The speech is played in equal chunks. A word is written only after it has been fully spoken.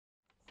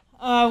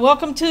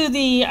Welcome to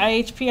the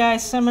IHPI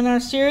seminar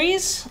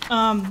series.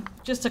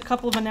 Just a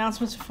couple of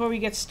announcements before we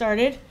get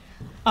started.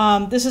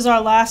 This is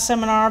our last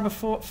seminar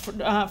for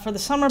the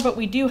summer, but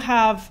we do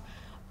have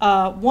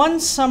one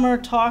summer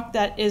talk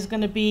that is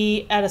going to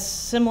be at a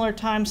similar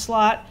time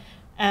slot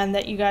and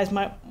that you guys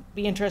might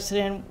be interested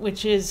in,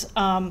 which is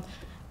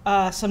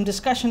some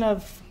discussion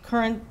of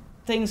current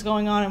things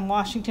going on in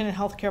Washington and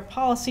healthcare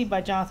policy by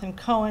Jonathan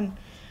Cohen.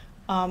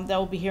 That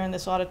will be here in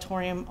this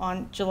auditorium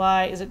on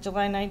July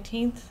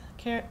 19th,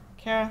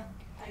 Kara?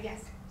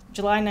 Yes.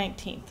 July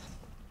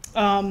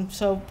 19th.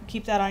 So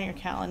keep that on your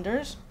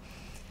calendars.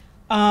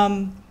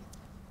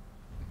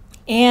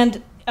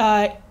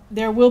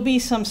 There will be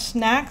some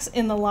snacks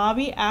in the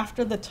lobby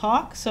after the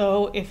talk,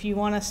 so if you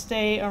want to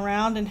stay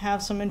around and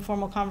have some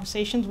informal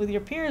conversations with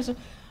your peers,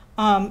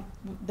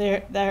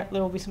 there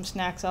will be some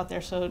snacks out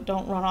there, so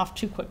don't run off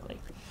too quickly.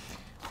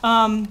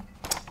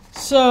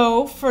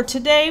 So for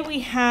today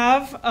we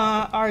have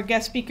our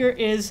guest speaker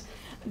is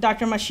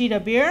Dr. Mahshid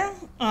Abir,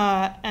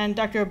 and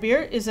Dr.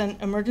 Abir is an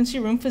emergency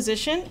room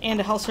physician and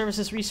a health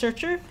services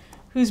researcher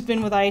who's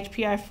been with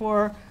IHPI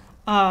for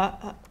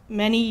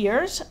many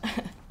years,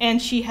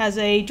 and she has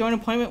a joint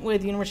appointment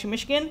with the University of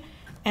Michigan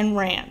and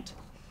RAND.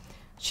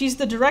 She's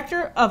the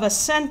director of a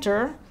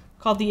center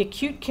called the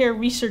Acute Care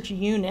Research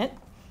Unit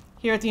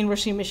here at the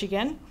University of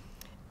Michigan,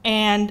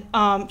 and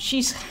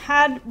she's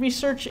had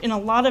research in a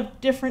lot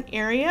of different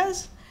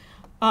areas.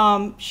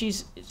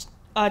 She's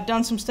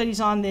done some studies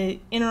on the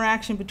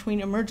interaction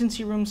between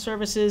emergency room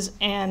services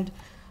and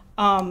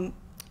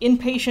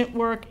inpatient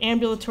work,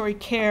 ambulatory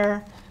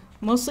care,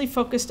 mostly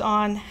focused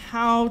on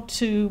how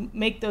to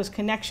make those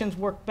connections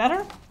work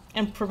better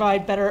and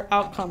provide better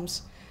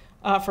outcomes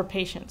for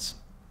patients.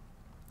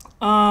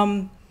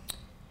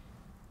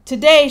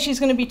 Today, she's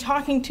going to be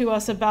talking to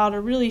us about a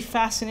really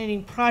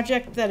fascinating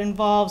project that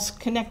involves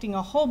connecting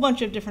a whole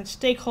bunch of different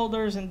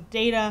stakeholders and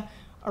data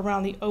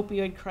around the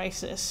opioid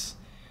crisis.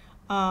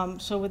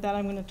 So with that,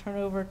 I'm going to turn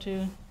it over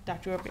to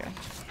Dr. Abir.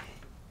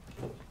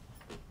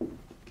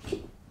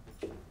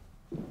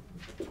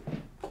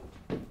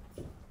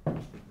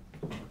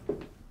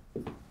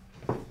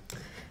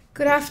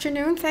 Good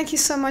afternoon. Thank you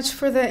so much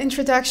for the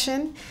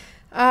introduction.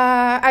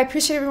 I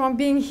appreciate everyone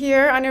being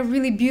here on a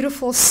really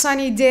beautiful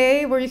sunny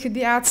day where you could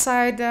be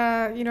outside,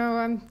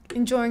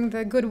 enjoying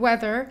the good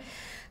weather.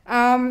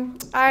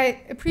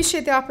 I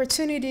appreciate the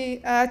opportunity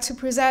to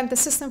present the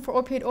System for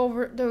Opioid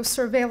Overdose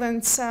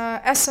Surveillance,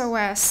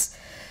 S.O.S.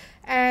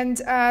 And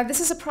this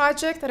is a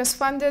project that is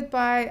funded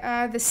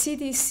by the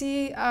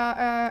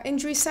CDC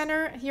Injury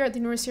Center here at the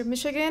University of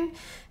Michigan,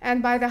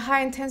 and by the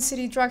High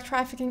Intensity Drug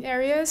Trafficking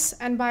Areas,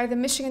 and by the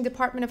Michigan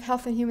Department of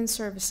Health and Human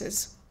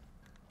Services.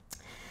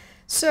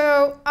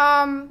 So,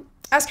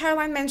 as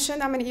Caroline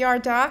mentioned, I'm an ER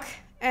doc,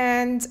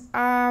 and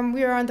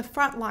we are on the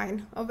front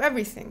line of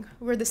everything.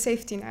 We're the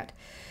safety net.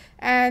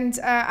 And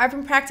I've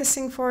been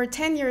practicing for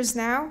 10 years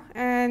now,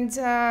 and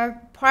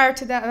prior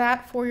to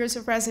that, 4 years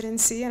of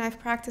residency, and I've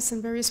practiced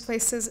in various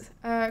places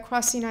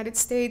across the United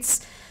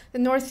States, the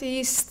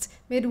Northeast,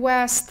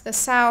 Midwest, the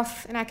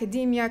South, in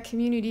academia,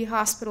 community,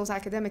 hospitals,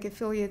 academic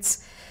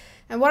affiliates.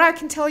 And what I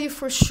can tell you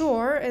for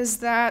sure is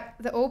that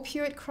the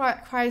opioid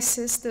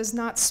crisis does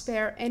not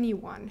spare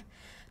anyone.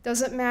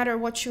 Doesn't matter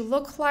what you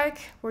look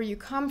like, where you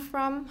come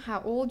from,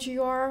 how old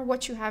you are,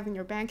 what you have in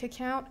your bank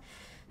account.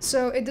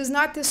 So it does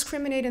not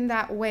discriminate in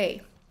that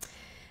way.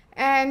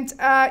 And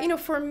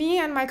for me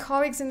and my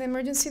colleagues in the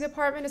emergency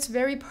department, it's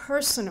very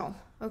personal.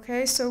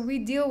 Okay, so we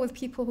deal with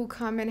people who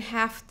come in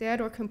half dead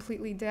or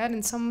completely dead,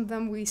 and some of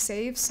them we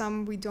save,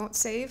 some we don't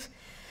save.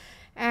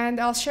 And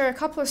I'll share a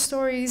couple of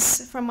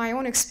stories from my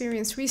own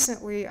experience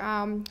recently.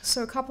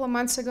 So a couple of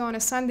months ago on a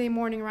Sunday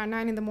morning around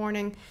 9 in the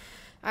morning,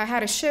 I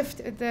had a shift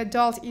at the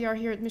adult ER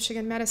here at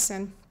Michigan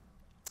Medicine.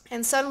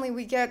 And suddenly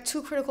we get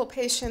two critical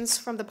patients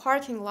from the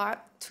parking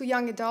lot, two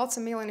young adults, a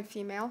male and a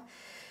female.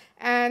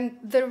 And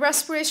the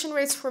respiration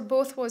rates for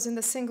both was in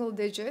the single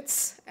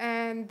digits.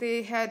 And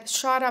they had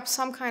shot up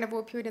some kind of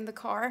opioid in the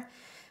car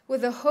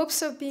with the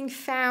hopes of being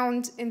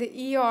found in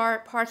the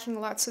ER parking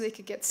lot so they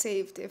could get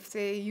saved if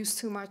they used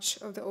too much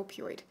of the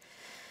opioid.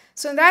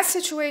 So in that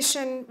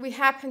situation, we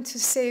happened to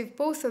save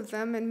both of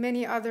them, and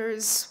many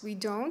others we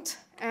don't.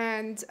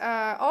 And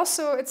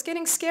also, it's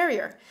getting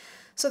scarier.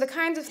 So the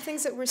kind of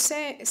things that we're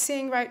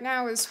seeing right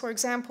now is, for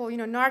example,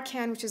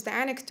 Narcan, which is the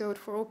antidote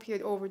for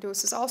opioid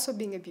overdose, is also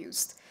being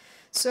abused.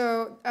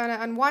 So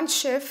on one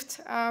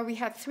shift, we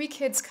had 3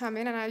 kids come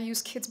in, and I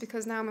use kids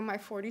because now I'm in my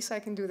 40s, so I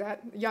can do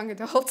that, young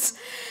adults,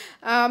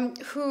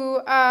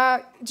 who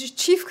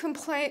chief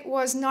complaint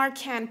was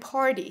Narcan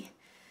party.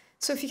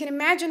 So if you can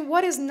imagine,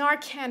 what is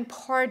Narcan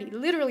party?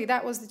 Literally,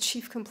 that was the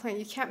chief complaint.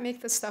 You can't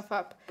make this stuff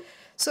up.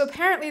 So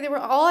apparently, they were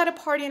all at a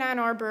party in Ann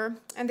Arbor,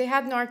 and they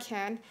had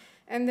Narcan,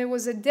 and there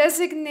was a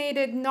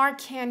designated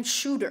Narcan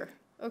shooter,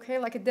 okay,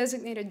 like a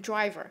designated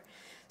driver,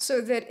 so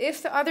that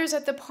if the others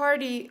at the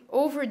party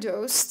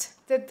overdosed,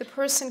 that the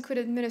person could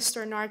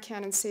administer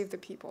Narcan and save the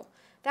people.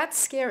 That's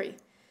scary.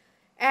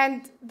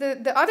 And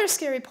the other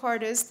scary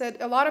part is that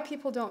a lot of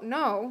people don't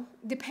know,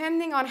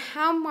 depending on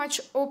how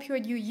much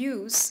opioid you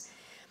use,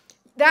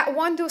 that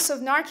one dose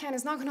of Narcan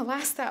is not going to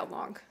last that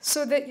long.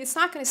 So that it's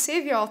not going to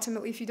save you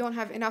ultimately if you don't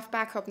have enough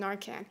backup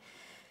Narcan.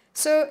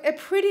 So a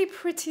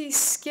pretty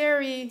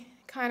scary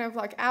kind of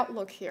like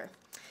outlook here.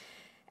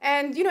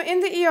 And in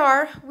the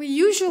ER, we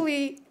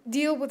usually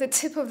deal with the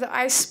tip of the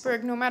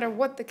iceberg no matter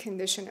what the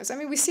condition is. I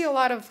mean, we see a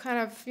lot of kind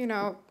of,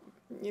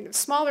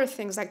 smaller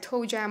things like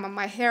toe jam and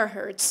my hair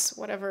hurts,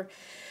 whatever.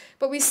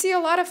 But we see a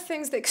lot of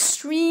things, the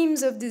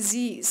extremes of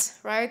disease,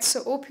 right?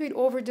 So opioid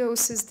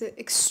overdose is the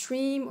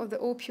extreme of the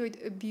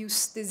opioid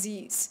abuse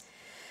disease.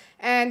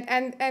 And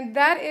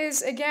that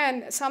is,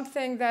 again,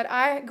 something that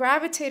I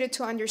gravitated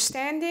to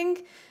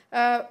understanding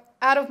out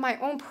of my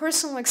own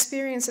personal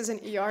experience as an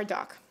ER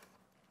doc.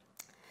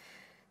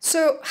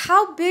 So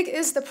how big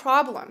is the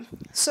problem?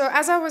 So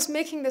as I was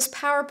making this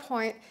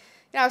PowerPoint,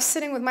 I was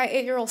sitting with my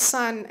 8-year-old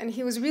son, and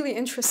he was really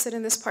interested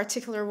in this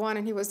particular one,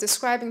 and he was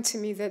describing to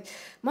me that,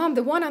 Mom,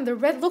 the one on the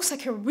red looks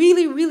like a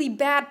really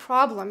bad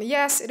problem.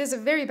 Yes, it is a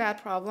very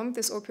bad problem,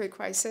 this opioid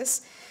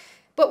crisis,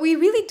 but we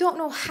really don't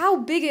know how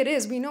big it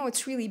is. We know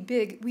it's really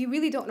big. We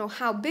really don't know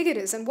how big it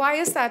is. And why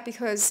is that?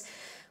 Because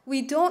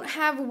we don't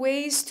have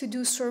ways to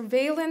do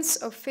surveillance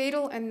of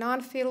fatal and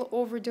non-fatal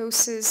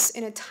overdoses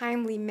in a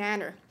timely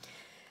manner.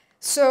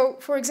 So,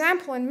 for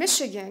example, in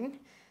Michigan,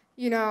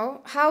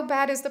 how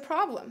bad is the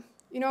problem?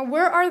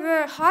 Where are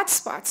the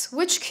hotspots?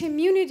 Which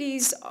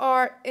communities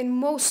are in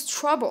most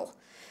trouble?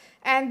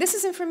 And this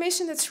is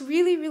information that's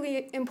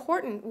really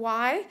important.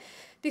 Why?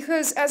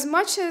 Because as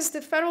much as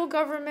the federal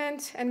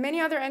government and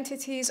many other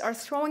entities are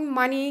throwing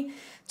money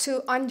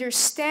to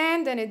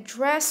understand and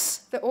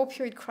address the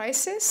opioid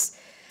crisis,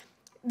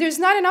 there's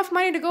not enough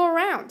money to go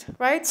around,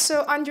 right?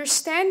 So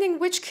understanding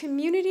which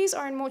communities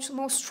are in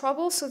most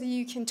trouble so that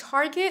you can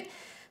target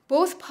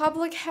both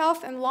public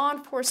health and law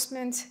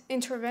enforcement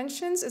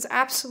interventions is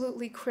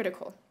absolutely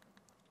critical.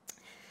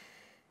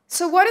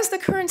 So what is the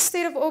current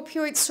state of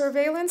opioid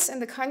surveillance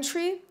in the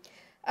country?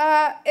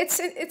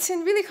 It's in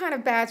really kind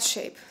of bad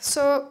shape.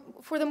 So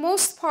for the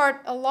most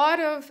part, a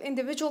lot of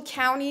individual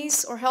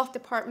counties or health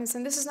departments,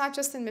 and this is not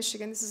just in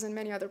Michigan, this is in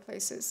many other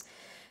places,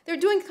 they're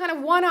doing kind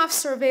of one-off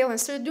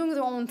surveillance. They're doing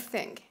their own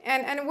thing.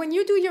 And when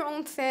you do your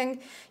own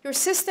thing, your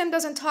system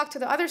doesn't talk to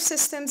the other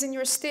systems in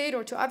your state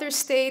or to other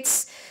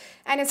states,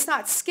 and it's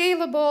not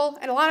scalable,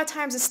 and a lot of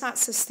times it's not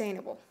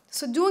sustainable.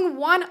 So doing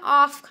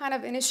one-off kind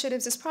of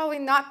initiatives is probably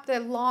not the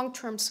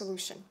long-term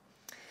solution.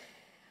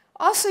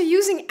 Also,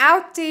 using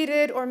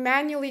outdated or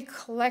manually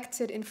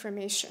collected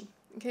information.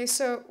 Okay,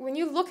 so when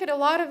you look at a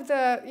lot of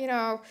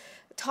the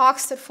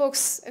talks that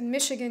folks in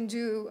Michigan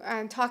do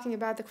and talking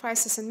about the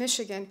crisis in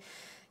Michigan,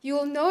 you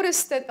will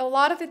notice that a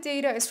lot of the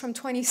data is from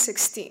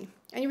 2016.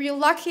 And you're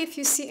lucky if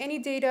you see any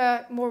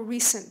data more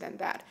recent than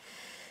that.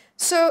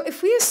 So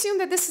if we assume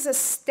that this is a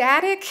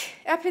static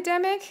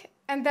epidemic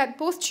and that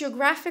both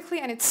geographically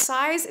and its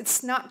size,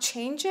 it's not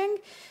changing,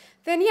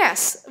 then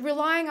yes,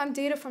 relying on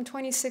data from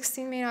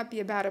 2016 may not be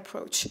a bad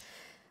approach.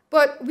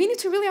 But we need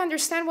to really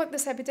understand what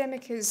this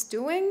epidemic is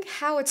doing,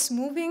 how it's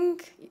moving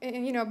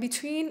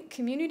between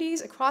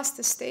communities across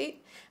the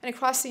state and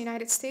across the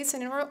United States.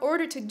 And in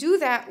order to do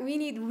that, we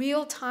need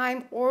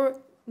real-time or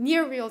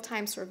near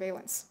real-time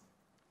surveillance.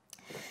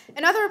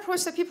 Another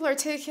approach that people are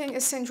taking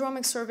is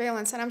syndromic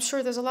surveillance, and I'm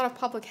sure there's a lot of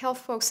public health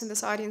folks in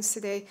this audience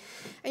today,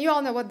 and you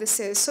all know what this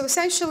is. So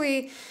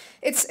essentially,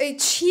 it's a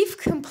chief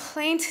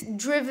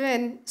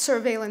complaint-driven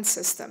surveillance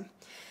system.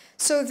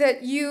 So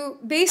that you,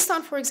 based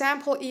on, for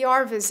example,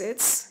 ER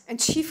visits and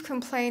chief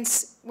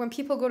complaints, when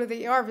people go to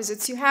the ER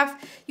visits,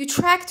 you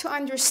track to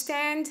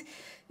understand,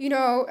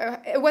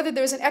 whether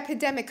there's an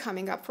epidemic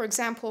coming up, for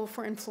example,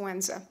 for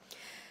influenza.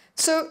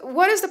 So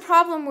what is the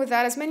problem with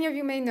that? As many of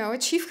you may know, a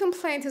chief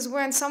complaint is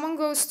when someone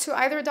goes to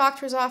either a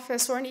doctor's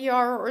office or an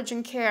ER or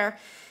urgent care,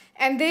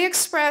 and they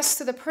express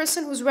to the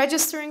person who's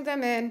registering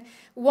them in,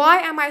 why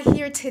am I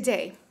here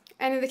today?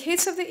 And in the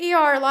case of the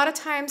ER, a lot of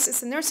times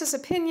it's the nurse's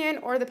opinion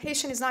or the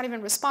patient is not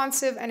even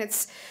responsive, and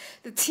it's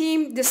the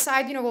team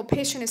decide, well,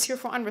 patient is here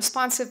for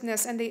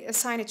unresponsiveness, and they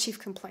assign a chief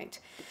complaint.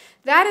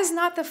 That is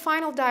not the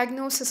final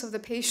diagnosis of the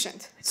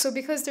patient. So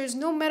because there's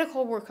no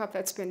medical workup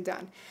that's been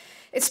done.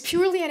 It's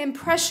purely an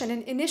impression,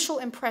 an initial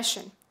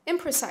impression,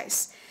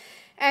 imprecise.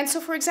 And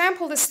so, for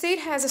example, the state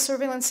has a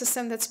surveillance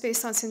system that's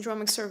based on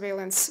syndromic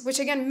surveillance, which,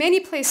 again, many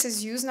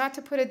places use, not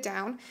to put it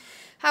down.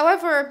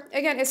 However,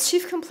 again, it's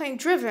chief complaint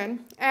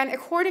driven, and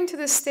according to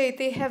the state,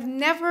 they have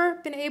never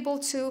been able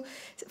to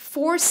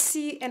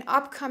foresee an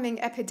upcoming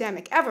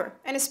epidemic, ever,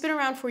 and it's been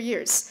around for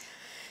years.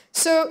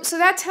 So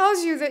that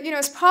tells you that,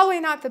 it's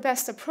probably not the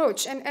best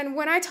approach. And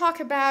when I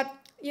talk about,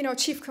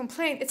 chief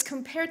complaint, it's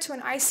compared to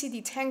an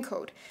ICD-10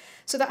 code.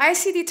 So the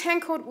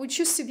ICD-10 code, which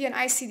used to be an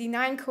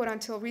ICD-9 code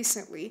until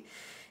recently,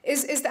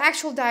 is the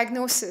actual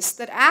diagnosis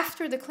that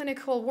after the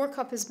clinical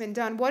workup has been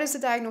done, what is the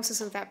diagnosis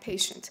of that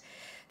patient?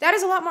 That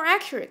is a lot more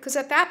accurate because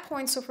at that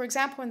point, so for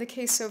example, in the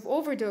case of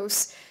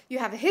overdose, you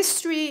have a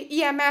history,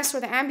 EMS or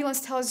the ambulance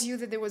tells you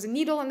that there was a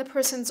needle in the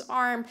person's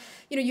arm,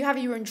 you have a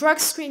urine drug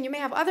screen, you may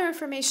have other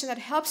information that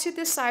helps you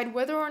decide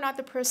whether or not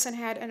the person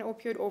had an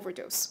opioid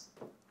overdose.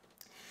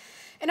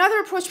 Another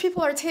approach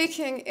people are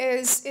taking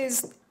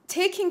is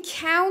taking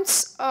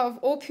counts of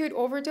opioid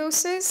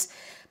overdoses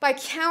by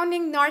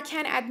counting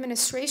Narcan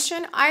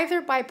administration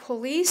either by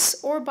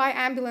police or by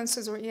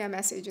ambulances or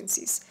EMS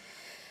agencies.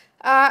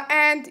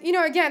 And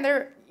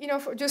again,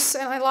 just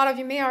and a lot of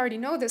you may already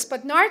know this,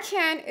 but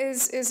Narcan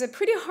is a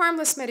pretty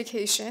harmless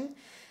medication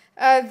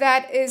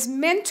that is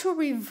meant to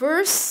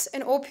reverse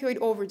an opioid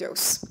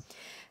overdose.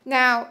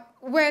 Now,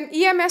 when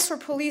EMS or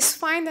police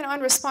find an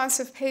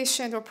unresponsive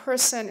patient or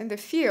person in the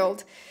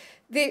field,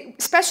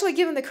 especially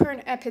given the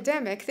current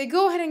epidemic, they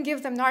go ahead and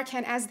give them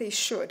Narcan as they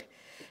should.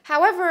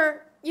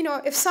 However,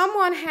 if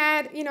someone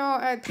had,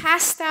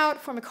 passed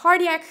out from a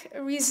cardiac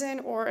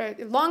reason or a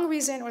lung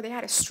reason, or they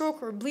had a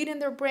stroke or a bleed in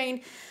their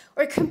brain,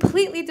 or a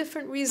completely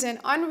different reason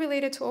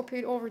unrelated to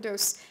opioid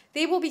overdose,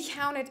 they will be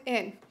counted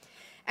in.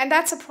 And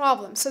that's a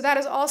problem. So that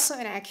is also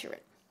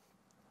inaccurate.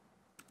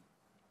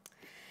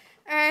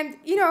 And,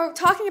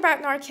 talking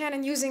about Narcan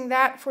and using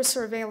that for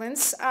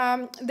surveillance,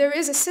 there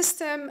is a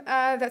system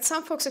that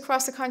some folks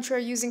across the country are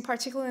using,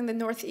 particularly in the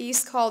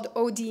Northeast, called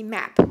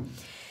ODMAP.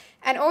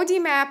 And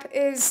ODMAP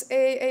is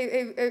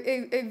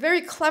a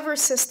very clever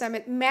system.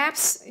 It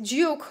maps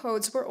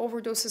geocodes where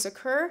overdoses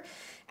occur,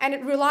 and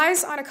it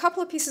relies on a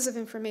couple of pieces of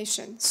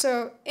information.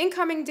 So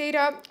incoming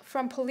data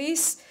from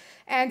police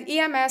and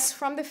EMS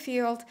from the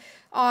field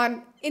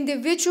on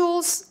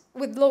individuals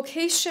with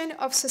location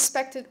of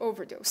suspected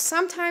overdose.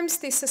 Sometimes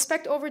they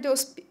suspect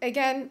overdose,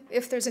 again,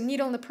 if there's a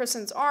needle in the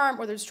person's arm,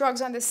 or there's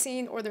drugs on the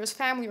scene, or there's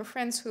family or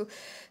friends who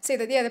say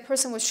that, yeah, the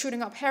person was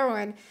shooting up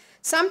heroin.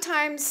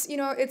 Sometimes,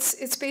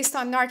 it's based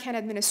on Narcan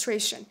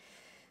administration.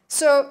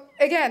 So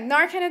again,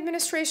 Narcan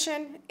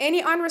administration,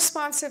 any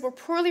unresponsive or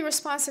poorly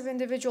responsive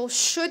individual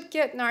should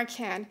get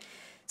Narcan.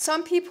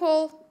 Some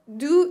people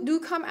do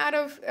come out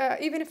of,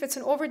 even if it's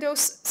an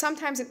overdose,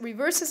 sometimes it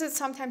reverses it,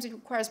 sometimes it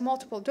requires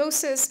multiple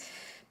doses.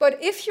 But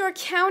if you're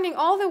counting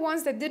all the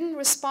ones that didn't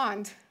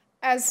respond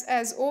as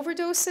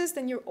overdoses,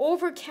 then you're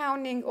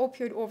overcounting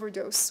opioid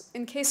overdose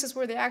in cases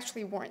where they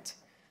actually weren't.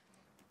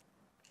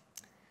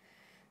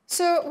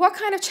 So what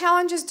kind of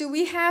challenges do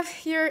we have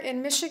here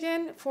in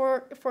Michigan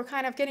for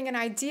kind of getting an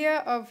idea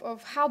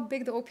of how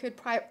big the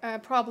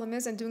opioid problem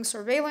is and doing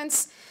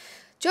surveillance?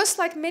 Just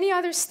like many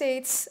other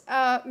states,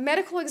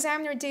 medical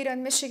examiner data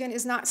in Michigan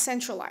is not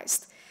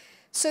centralized.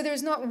 So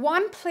there's not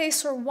one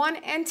place or one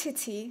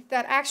entity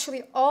that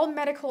actually all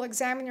medical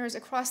examiners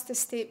across the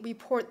state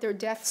report their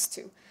deaths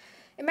to.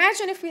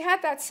 Imagine if we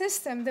had that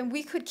system, then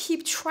we could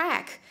keep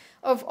track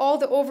of all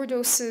the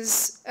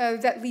overdoses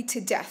that lead to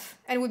death.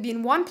 And it would be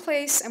in one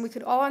place, and we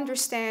could all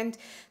understand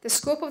the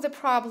scope of the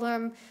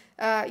problem,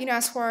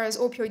 as far as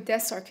opioid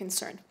deaths are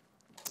concerned.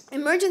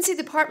 Emergency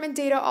department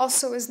data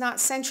also is not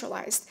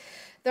centralized.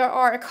 There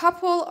are a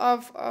couple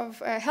of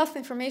health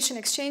information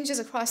exchanges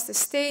across the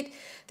state.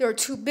 There are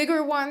two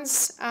bigger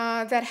ones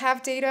that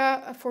have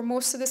data for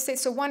most of the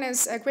states. So one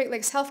is Great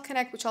Lakes Health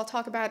Connect, which I'll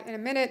talk about in a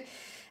minute.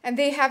 And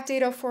they have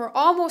data for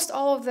almost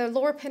all of the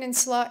Lower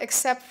Peninsula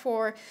except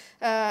for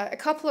a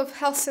couple of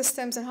health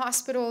systems and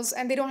hospitals,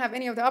 and they don't have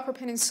any of the Upper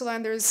Peninsula.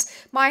 And there's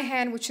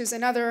MyHand, which is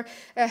another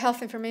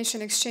health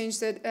information exchange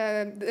that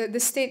the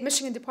state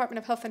Michigan Department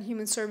of Health and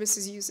Human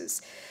Services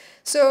uses.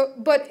 So,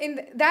 but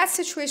in that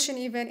situation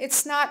even,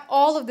 it's not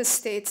all of the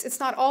states, it's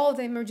not all of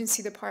the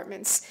emergency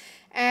departments,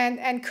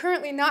 and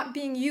currently not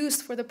being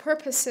used for the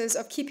purposes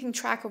of keeping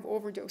track of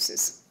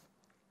overdoses.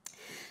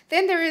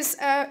 Then there is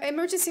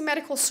Emergency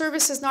Medical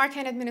Services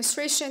Narcan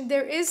Administration.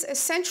 There is a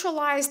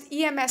centralized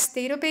EMS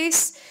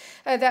database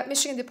that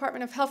Michigan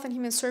Department of Health and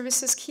Human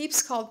Services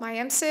keeps called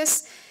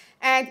M.Sc.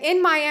 And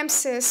in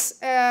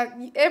M.Sc,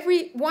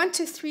 every 1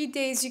 to 3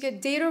 days, you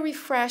get data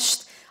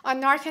refreshed on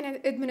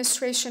Narcan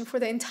administration for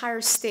the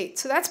entire state.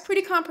 So that's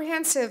pretty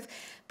comprehensive.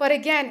 But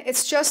again,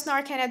 it's just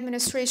Narcan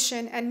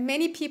administration, and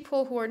many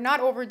people who are not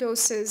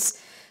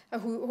overdoses,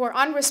 who are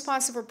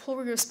unresponsive or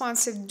poorly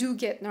responsive, do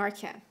get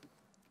Narcan.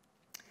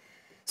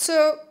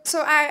 So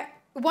I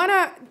want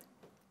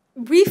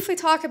to briefly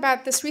talk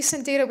about this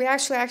recent data. We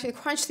actually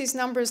crunched these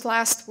numbers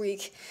last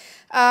week.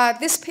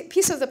 This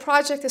piece of the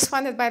project is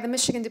funded by the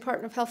Michigan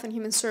Department of Health and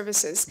Human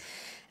Services.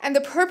 And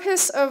the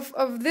purpose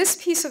of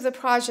this piece of the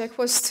project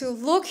was to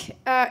look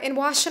in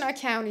Washtenaw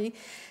County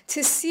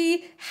to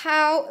see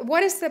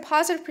what is the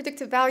positive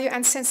predictive value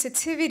and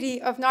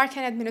sensitivity of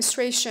Narcan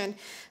administration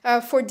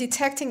for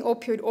detecting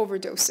opioid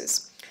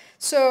overdoses.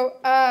 So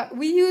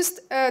we used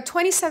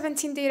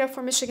 2017 data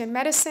for Michigan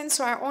Medicine,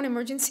 so our own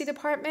emergency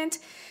department,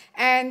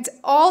 and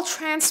all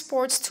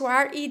transports to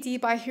our ED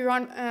by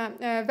Huron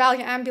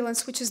Valley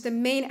Ambulance, which is the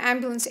main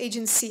ambulance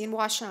agency in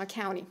Washtenaw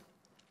County.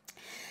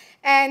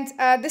 And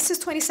this is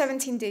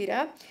 2017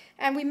 data,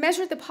 and we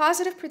measured the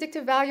positive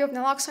predictive value of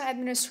naloxone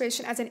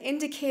administration as an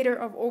indicator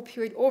of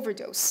opioid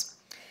overdose.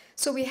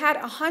 So we had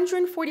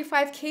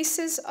 145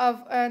 cases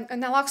of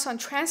naloxone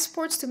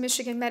transports to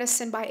Michigan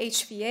Medicine by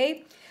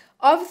HVA.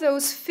 Of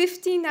those,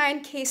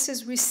 59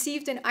 cases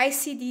received an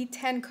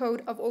ICD-10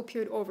 code of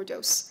opioid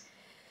overdose.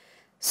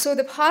 So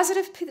the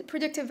positive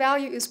predictive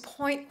value is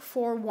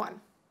 0.41.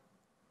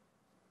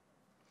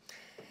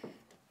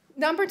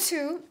 Number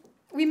two,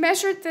 we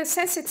measured the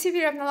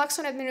sensitivity of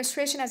naloxone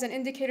administration as an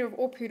indicator of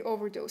opioid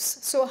overdose.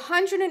 So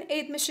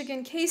 108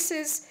 Michigan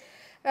cases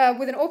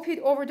with an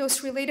opioid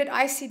overdose-related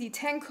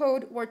ICD-10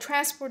 code were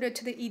transported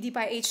to the ED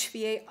by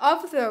HVA.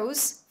 Of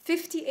those,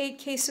 58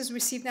 cases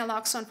received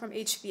naloxone from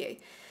HVA.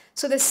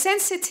 So the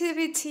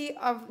sensitivity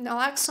of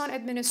naloxone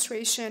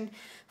administration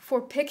for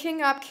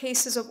picking up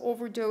cases of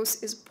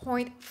overdose is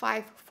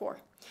 0.54.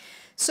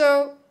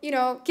 So,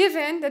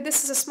 given that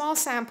this is a small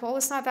sample,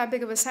 it's not that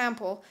big of a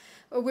sample,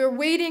 we're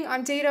waiting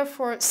on data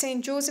for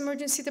St. Joe's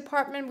Emergency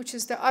Department, which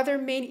is the other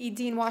main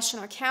ED in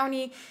Washtenaw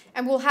County,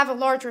 and we'll have a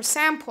larger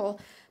sample.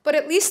 But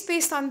at least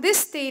based on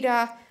this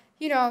data,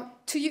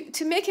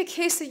 to make a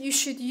case that you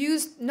should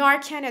use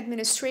Narcan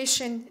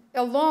administration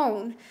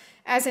alone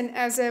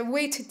as a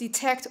way to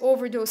detect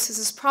overdoses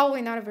is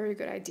probably not a very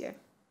good idea.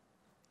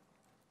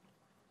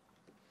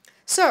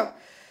 So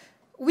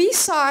we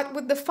sought,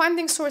 with the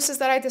funding sources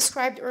that I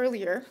described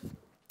earlier,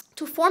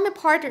 to form a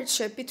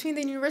partnership between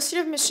the University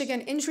of Michigan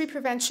Injury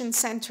Prevention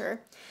Center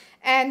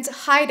and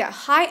HIDTA,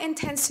 High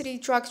Intensity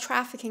Drug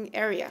Trafficking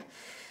Area,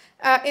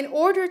 in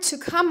order to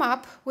come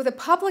up with a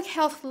public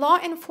health law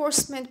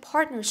enforcement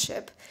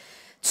partnership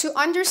to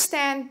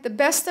understand the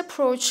best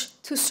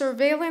approach to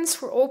surveillance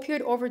for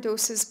opioid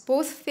overdoses,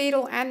 both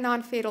fatal and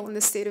non-fatal, in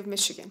the state of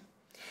Michigan.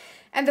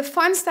 And the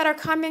funds that are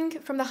coming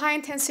from the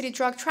high-intensity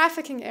drug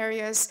trafficking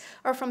areas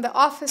are from the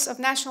Office of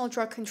National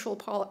Drug Control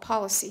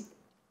Policy.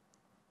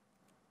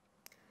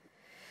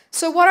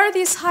 So what are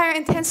these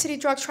high-intensity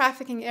drug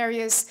trafficking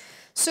areas?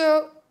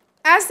 So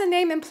as the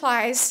name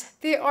implies,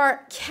 they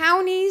are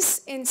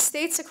counties in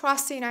states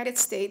across the United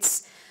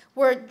States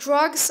where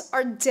drugs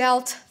are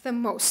dealt the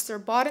most. They're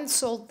bought and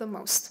sold the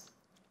most.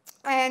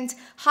 And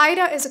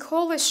HIDTA is a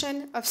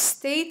coalition of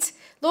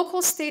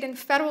local, state, and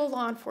federal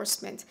law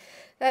enforcement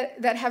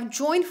that have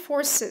joined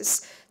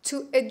forces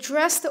to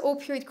address the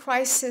opioid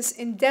crisis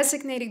in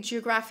designated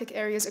geographic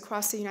areas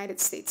across the United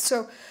States.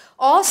 So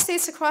all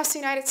states across the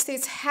United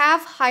States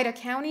have HIDTA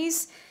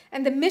counties,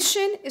 and the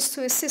mission is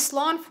to assist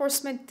law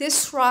enforcement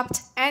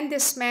disrupt and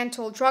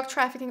dismantle drug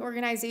trafficking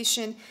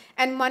organizations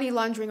and money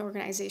laundering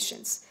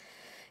organizations.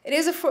 It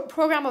is a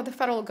program of the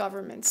federal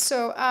government.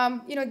 So,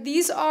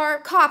 these are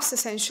cops,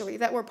 essentially,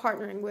 that we're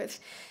partnering with.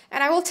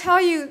 And I will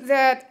tell you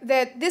that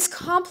this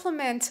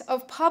complement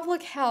of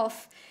public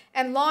health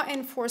and law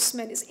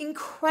enforcement is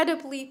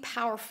incredibly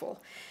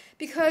powerful.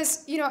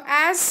 Because,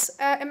 as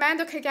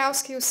Amanda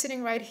Kagowski, who's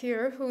sitting right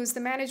here, who is the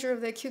manager of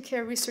the Acute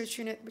Care Research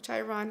Unit, which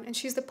I run, and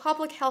she's the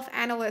public health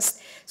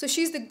analyst. So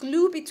she's the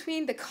glue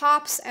between the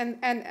cops and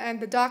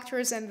the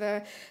doctors and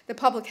the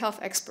public health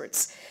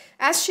experts.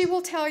 As she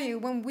will tell you,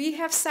 when we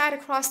have sat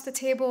across the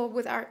table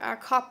with our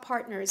cop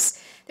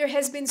partners, there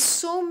has been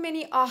so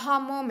many aha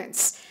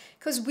moments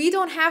because we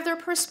don't have their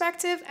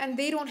perspective and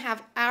they don't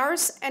have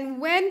ours. And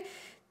when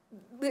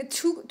the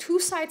two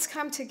sides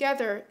come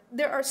together,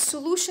 there are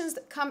solutions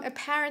that come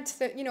apparent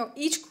that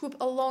each group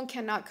alone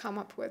cannot come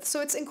up with.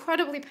 So it's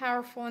incredibly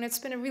powerful, and it's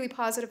been a really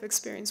positive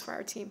experience for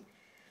our team.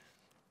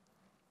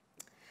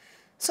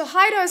 So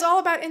HIDTA is all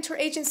about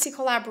interagency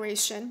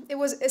collaboration. It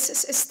was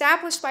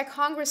established by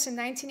Congress in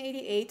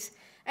 1988,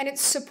 and it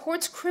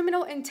supports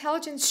criminal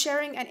intelligence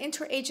sharing and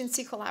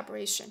interagency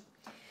collaboration.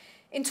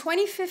 In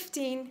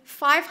 2015,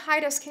 5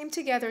 HIDTAs came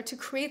together to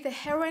create the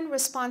heroin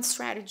response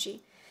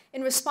strategy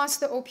in response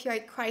to the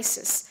opioid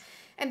crisis.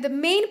 And the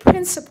main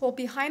principle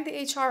behind the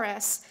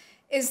HRS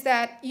is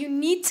that you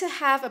need to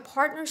have a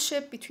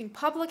partnership between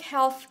public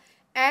health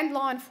and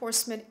law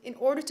enforcement in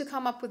order to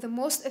come up with the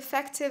most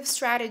effective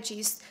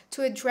strategies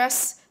to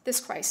address this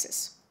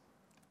crisis.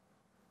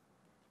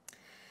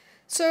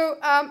 So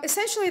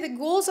essentially the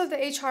goals of the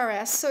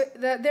HRS, so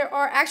there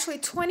are actually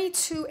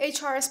 22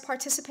 HRS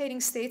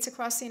participating states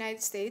across the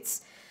United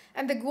States,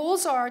 and the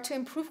goals are to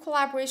improve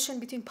collaboration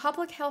between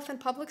public health and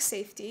public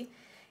safety,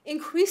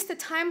 increase the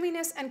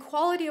timeliness and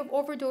quality of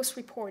overdose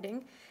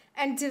reporting,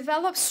 and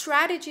develop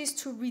strategies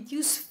to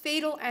reduce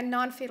fatal and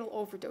non-fatal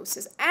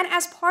overdoses. And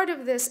as part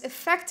of this,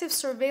 effective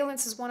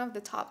surveillance is one of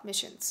the top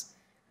missions.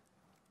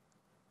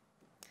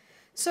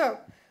 So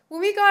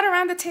when we got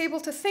around the table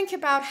to think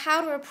about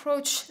how to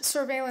approach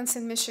surveillance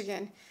in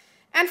Michigan,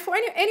 and for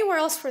anywhere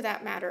else for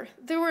that matter,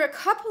 there were a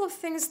couple of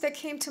things that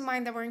came to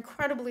mind that were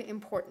incredibly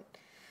important.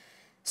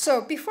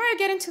 So before I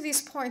get into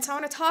these points, I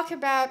want to talk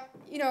about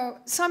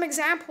some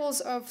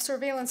examples of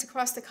surveillance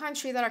across the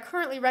country that are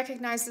currently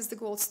recognized as the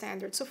gold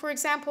standard. So for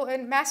example,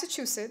 in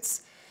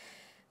Massachusetts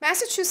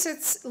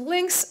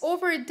links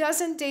over a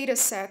dozen data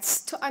sets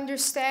to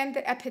understand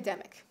the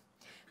epidemic,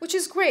 which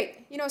is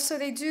great. So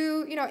they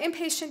do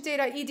inpatient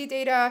data, ED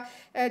data,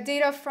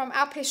 data from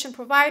outpatient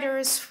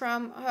providers,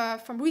 from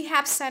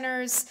rehab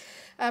centers,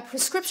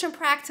 prescription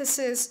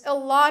practices, a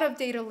lot of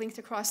data linked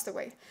across the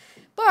way.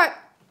 But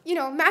you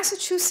know,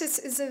 Massachusetts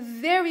is a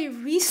very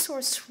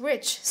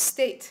resource-rich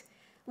state.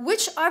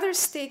 Which other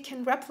state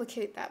can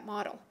replicate that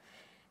model?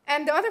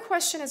 And the other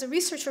question as a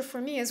researcher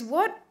for me is,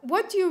 what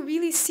do you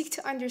really seek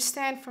to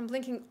understand from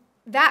linking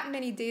that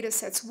many data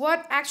sets?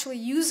 What actually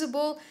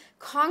usable,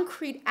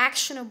 concrete,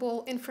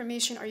 actionable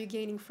information are you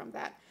gaining from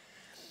that?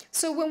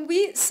 So when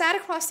we sat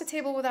across the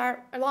table with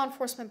our law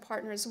enforcement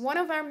partners, one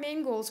of our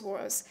main goals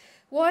was,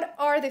 what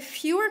are the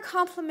fewer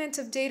complement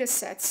of data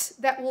sets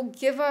that will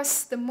give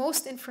us the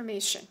most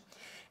information?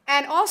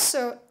 And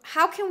also,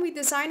 how can we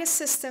design a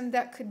system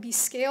that could be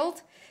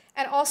scaled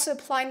and also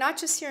apply not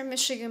just here in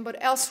Michigan, but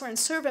elsewhere, and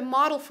serve a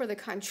model for the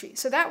country?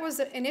 So that was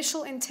the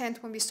initial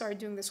intent when we started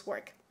doing this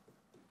work.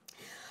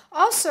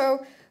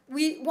 Also,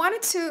 we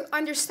wanted to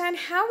understand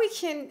how we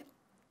can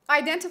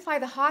identify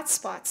the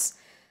hotspots.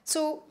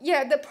 So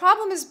yeah, the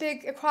problem is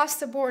big across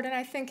the board, and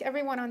I think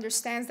everyone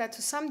understands that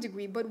to some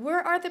degree, but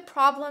where are the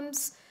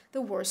problems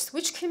the worst?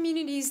 Which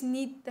communities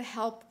need the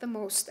help the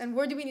most, and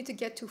where do we need to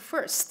get to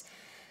first?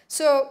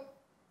 So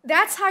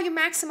that's how you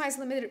maximize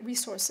limited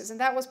resources, and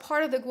that was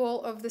part of the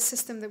goal of the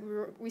system that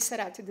we set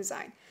out to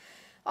design.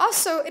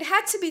 Also, it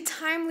had to be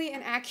timely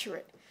and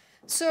accurate.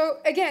 So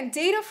again,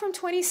 data from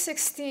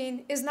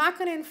 2016 is not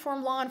going to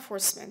inform law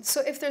enforcement.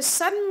 So if there's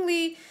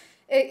suddenly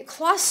a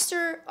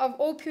cluster of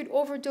opioid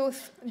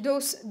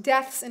overdose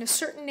deaths in a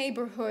certain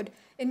neighborhood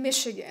in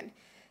Michigan,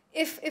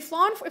 if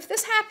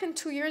this happened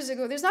 2 years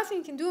ago, there's nothing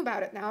you can do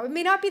about it now. It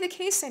may not be the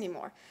case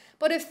anymore.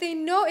 But if they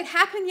know it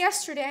happened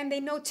yesterday and they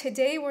know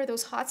today where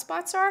those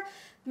hotspots are,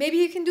 maybe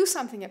you can do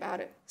something about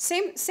it.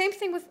 Same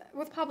thing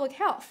with public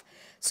health.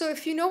 So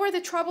if you know where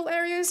the trouble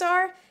areas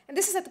are, and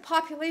this is at the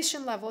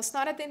population level, it's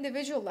not at the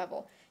individual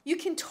level, you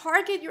can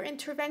target your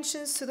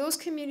interventions to those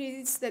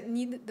communities that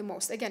need it the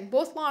most. Again,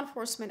 both law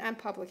enforcement and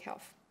public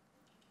health.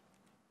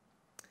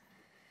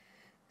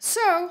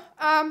 So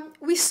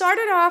we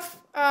started off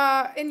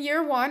in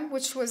year one,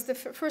 which was the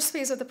first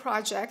phase of the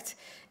project,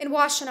 in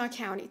Washtenaw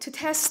County to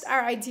test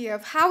our idea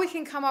of how we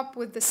can come up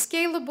with the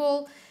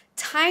scalable,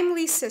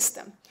 timely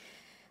system.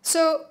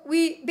 So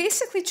we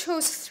basically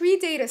chose 3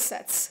 data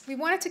sets. We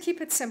wanted to keep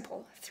it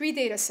simple, 3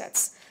 data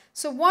sets.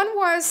 So one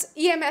was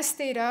EMS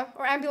data,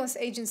 or ambulance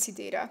agency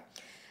data.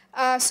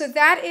 So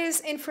that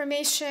is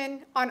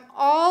information on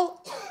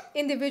all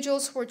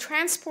individuals who were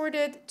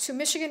transported to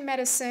Michigan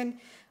Medicine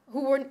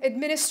who were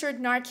administered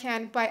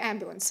Narcan by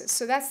ambulances.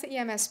 So that's the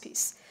EMS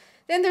piece.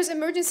 Then there's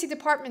emergency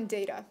department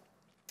data.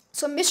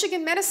 So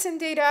Michigan Medicine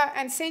data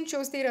and St.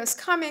 Joe's data is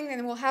coming,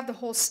 and we'll have the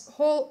whole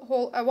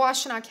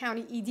Washtenaw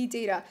County ED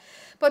data.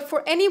 But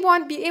for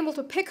anyone, be able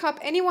to pick up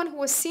anyone who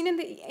was seen in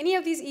any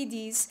of these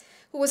EDs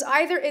who was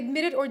either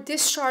admitted or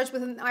discharged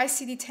with an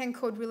ICD-10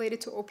 code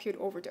related to opioid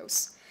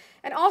overdose.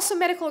 And also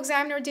medical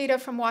examiner data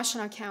from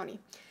Washtenaw County.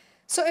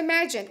 So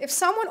imagine, if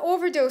someone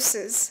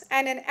overdoses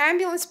and an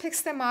ambulance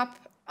picks them up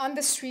on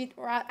the street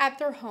or at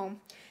their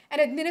home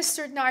and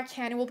administered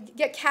Narcan, it will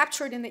get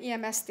captured in the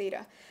EMS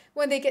data.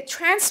 When they get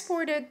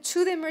transported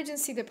to the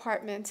emergency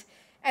department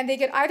and they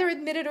get either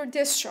admitted or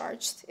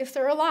discharged, if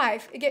they're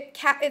alive, it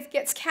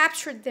gets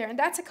captured there. And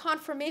that's a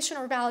confirmation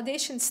or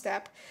validation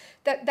step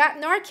that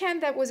that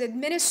Narcan that was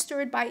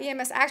administered by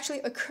EMS actually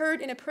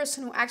occurred in a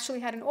person who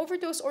actually had an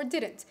overdose or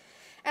didn't.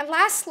 And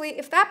lastly,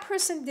 if that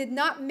person did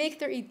not make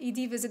their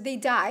ED visit, they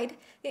died,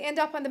 they end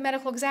up on the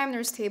medical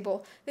examiner's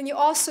table, then you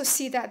also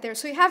see that there.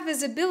 So you have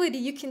visibility.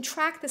 You can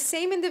track the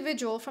same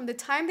individual from the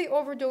time they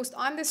overdosed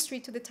on the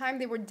street to the time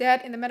they were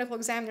dead in the medical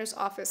examiner's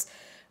office,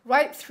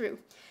 right through,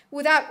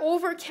 without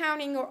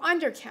overcounting or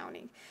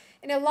undercounting.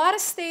 In a lot of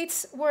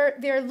states where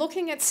they're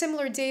looking at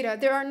similar data,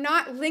 they are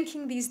not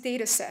linking these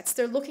data sets.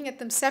 They're looking at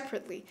them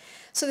separately.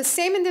 So the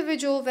same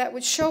individual that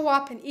would show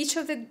up in each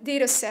of the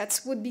data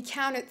sets would be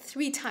counted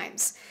 3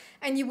 times.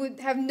 And you would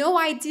have no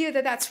idea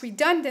that that's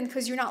redundant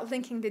because you're not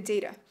linking the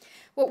data.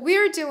 What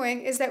we're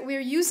doing is that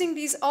we're using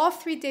all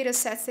 3 data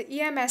sets,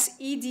 the EMS,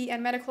 ED,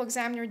 and medical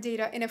examiner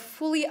data, in a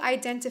fully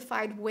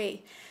identified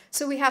way.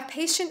 So we have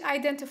patient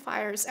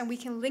identifiers, and we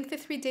can link the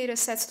 3 data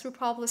sets through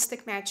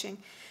probabilistic matching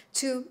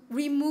to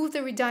remove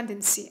the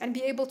redundancy and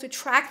be able to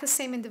track the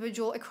same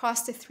individual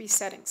across the 3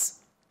 settings.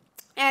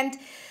 And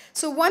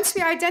so once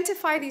we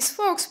identify these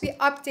folks, we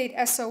update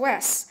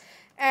S.O.S.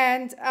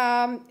 And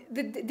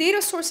the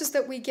data sources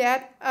that we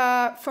get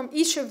from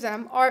each of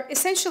them are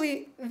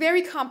essentially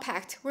very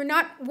compact. We're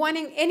not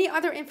wanting any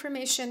other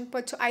information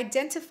but to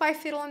identify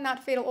fatal and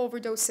not fatal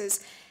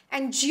overdoses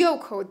and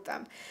geocode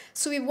them.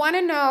 So we want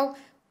to know,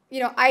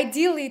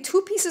 ideally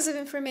 2 pieces of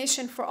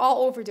information for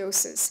all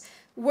overdoses: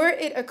 where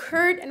it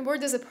occurred and where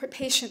does the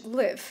patient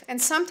live.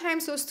 And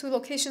sometimes those 2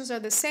 locations are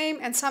the same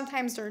and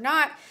sometimes they're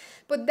not.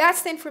 But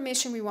that's the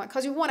information we want,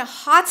 because we want to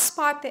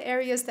hotspot the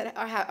areas that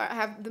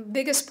have the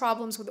biggest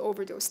problems with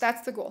overdose.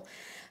 That's the goal.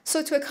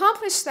 So to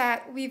accomplish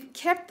that, we've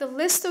kept the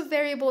list of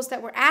variables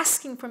that we're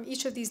asking from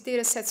each of these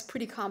data sets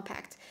pretty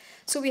compact.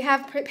 So we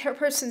have per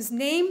person's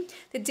name,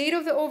 the date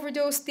of the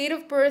overdose, date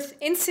of birth,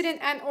 incident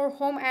and or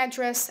home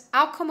address,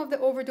 outcome of the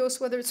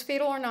overdose, whether it's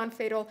fatal or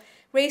non-fatal,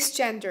 race,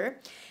 gender.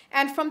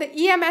 And from the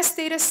EMS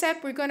data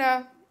set, we're going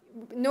to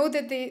know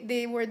that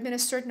they were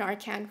administered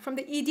Narcan. From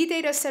the ED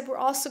data set, we're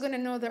also going to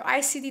know their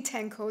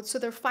ICD-10 code, so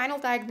their final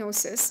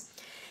diagnosis.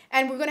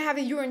 And we're going to have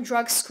a urine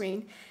drug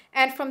screen.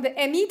 And from the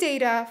ME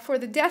data for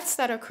the deaths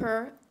that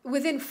occur,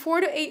 within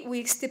 4 to 8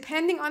 weeks,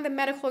 depending on the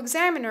medical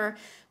examiner,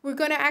 we're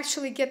going to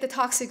actually get the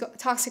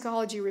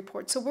toxicology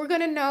report. So we're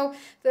going to know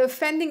the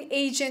offending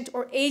agent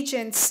or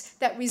agents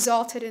that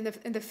resulted in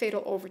the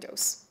fatal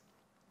overdose.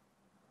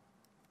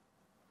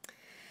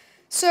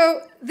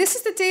 So this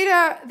is the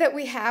data that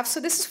we have. So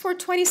this is for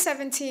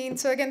 2017.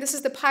 So again, this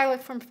is the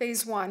pilot from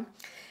phase 1.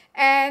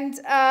 And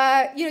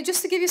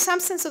just to give you some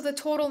sense of the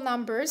total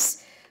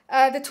numbers,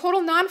 the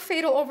total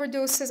non-fatal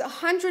overdose is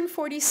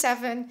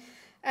 147,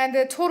 and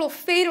the total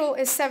fatal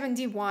is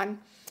 71.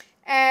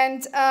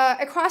 And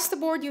across the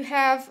board, you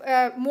have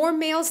more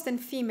males than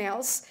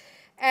females,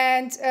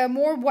 and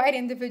more white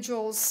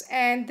individuals.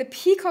 And the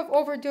peak of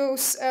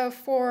overdose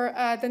for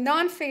the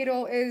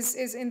non-fatal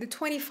is in the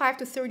 25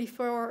 to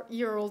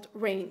 34-year-old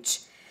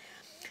range.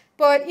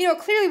 But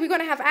clearly, we're going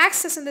to have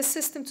access in the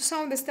system to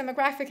some of this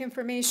demographic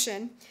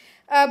information.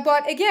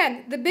 But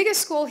again, the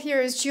biggest goal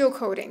here is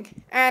geocoding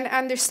and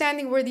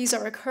understanding where these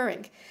are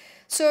occurring.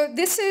 So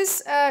this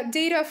is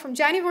data from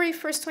January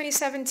 1st,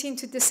 2017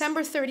 to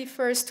December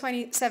 31st,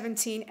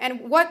 2017.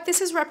 And what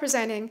this is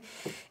representing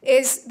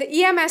is the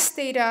EMS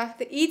data,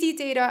 the ED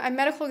data, and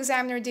medical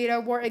examiner data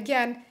were,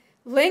 again,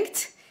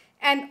 linked,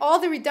 and all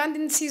the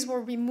redundancies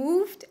were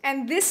removed.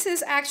 And this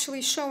is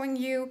actually showing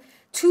you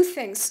two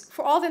things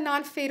for all the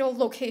non-fatal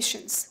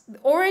locations. The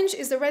orange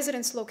is the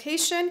residence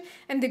location,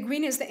 and the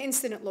green is the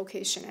incident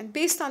location. And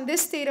based on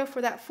this data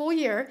for that full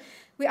year,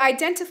 we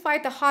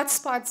identified the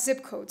hotspot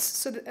zip codes,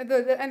 so and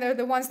they're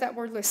the ones that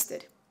were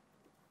listed.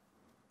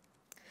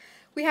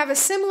 We have a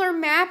similar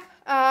map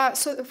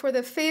for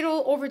the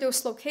fatal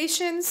overdose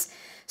locations.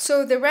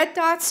 So the red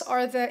dots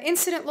are the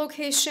incident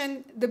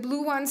location, the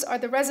blue ones are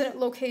the resident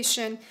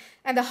location,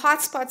 and the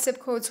hotspot zip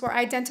codes were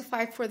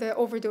identified for the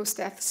overdose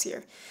deaths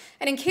here.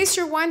 And in case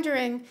you're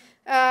wondering,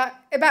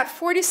 about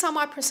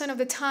 40-some-odd% of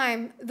the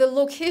time, the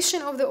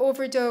location of the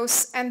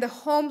overdose and the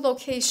home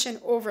location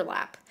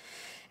overlap.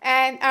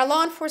 And our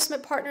law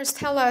enforcement partners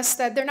tell us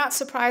that they're not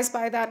surprised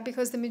by that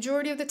because the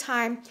majority of the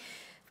time,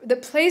 the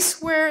place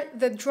where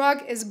the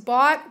drug is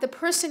bought, the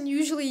person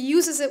usually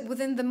uses it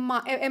within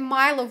a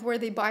mile of where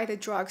they buy the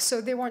drug. So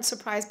they weren't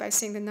surprised by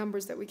seeing the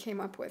numbers that we came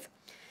up with.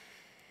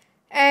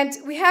 And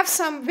we have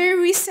some very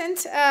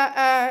recent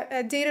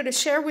data to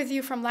share with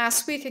you from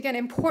last week. Again,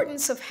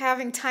 importance of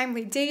having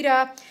timely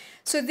data.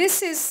 So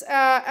this is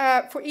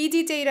for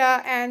ED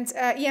data and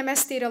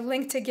EMS data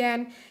linked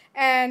again.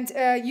 And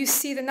you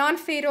see the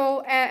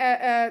non-fatal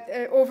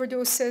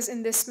overdoses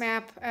in this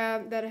map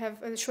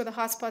that show the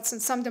hotspots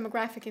and some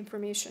demographic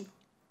information.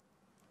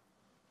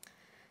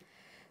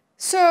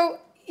 So,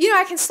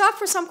 I can stop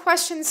for some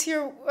questions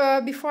here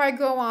before I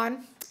go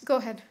on. Go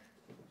ahead.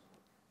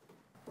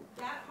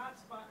 That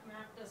hotspot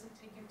map doesn't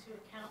take into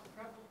account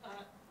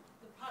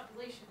the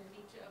population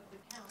in each of the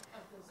count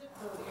of the zip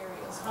code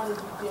areas. How did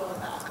you deal with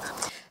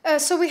that?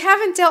 So we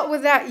haven't dealt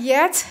with that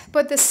yet,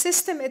 but the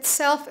system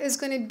itself is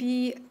going to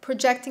be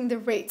projecting the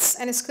rates,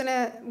 and it's going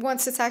to,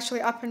 once it's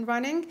actually up and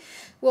running,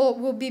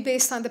 will be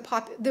based on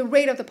the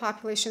rate of the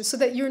population, so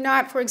that you're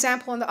not, for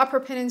example, on the Upper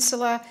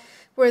Peninsula,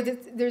 where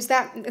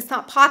it's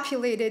not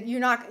populated,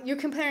 you're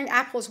comparing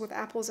apples with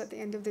apples at the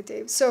end of the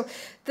day. So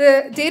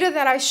the data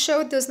that I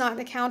showed does not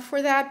account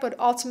for that, but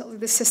ultimately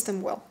the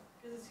system will.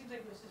 Because it seems like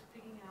it was just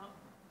picking out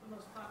the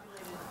most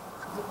populated.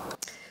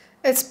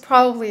 It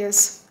probably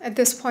is at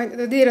this point.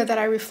 The data that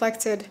I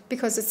reflected,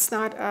 because it's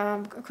not,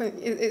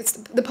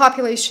 the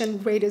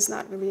population rate is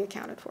not really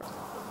accounted for. Are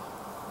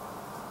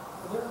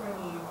there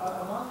any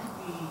among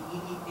the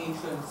ED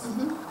patients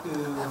who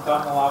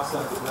got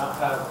naloxone did not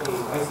have a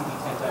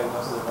ICD-10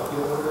 diagnosis of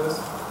opioid overdose?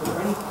 Are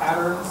there any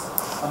patterns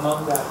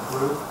among that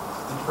group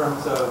in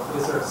terms of,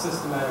 is there a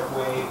systematic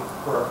way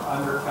for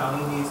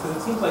undercounting these? Because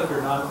it seems like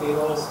your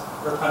non-fatals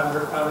are kind of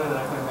undercounted, and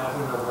I can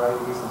imagine a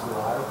variety of reasons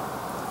why.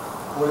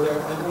 Were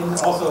there, and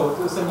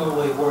also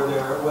similarly,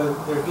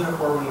 was there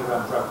uniformity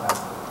around drug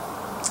testing?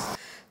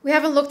 We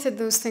haven't looked at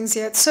those things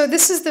yet. So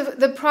this is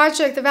the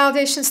project, the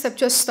validation step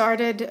just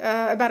started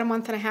about a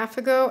month and a half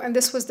ago, and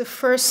this was the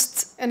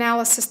first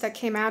analysis that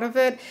came out of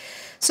it.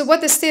 So what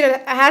this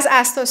data has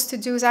asked us to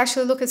do is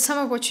actually look at some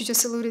of what you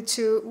just alluded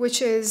to, which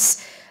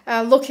is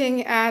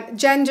looking at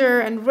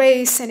gender and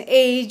race and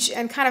age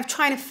and kind of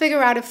trying to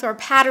figure out if there are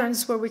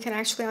patterns where we can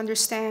actually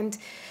understand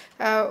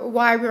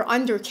why we're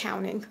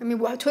undercounting. I mean,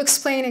 to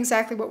explain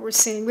exactly what we're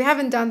seeing. We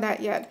haven't done that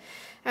yet.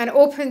 And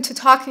open to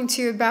talking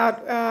to you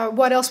about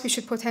what else we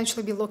should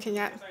potentially be looking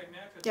at.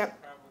 Yep.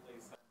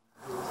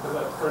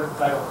 For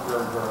example, I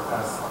don't drug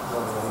tests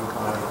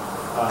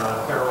my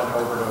heroin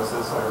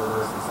overdoses, so I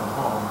reversed and sent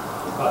home.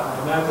 But I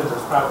imagine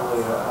there's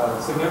probably a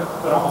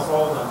significant, but almost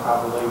all of them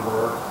probably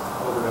were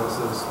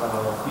overdoses of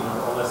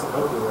illicit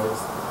opioids.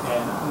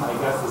 And my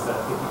guess is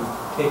that if you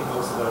take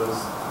most of those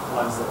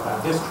ones that got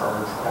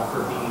discharged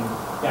after being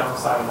down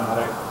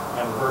cyanotic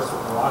and reversed with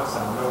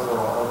naloxone. Those are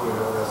all opioid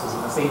overdoses.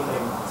 And the same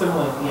thing,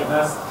 similarly in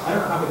EMS, I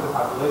don't know how big the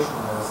population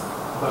is,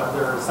 but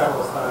there are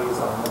several studies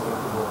on looking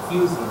at people who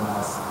refuse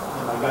EMS.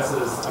 And my guess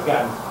is,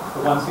 again,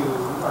 the ones who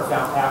are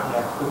found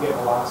apneic, who get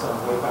naloxone,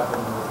 wake up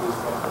and refuse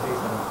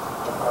transportation,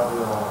 are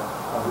probably all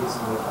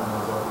reasonably from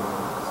those opioid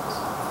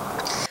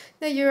overdoses.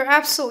 No, you're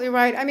absolutely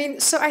right. I mean,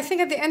 so I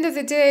think at the end of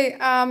the day,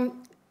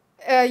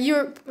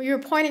 you're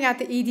pointing at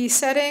the ED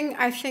setting.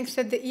 I think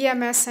that the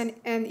EMS and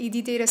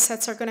ED data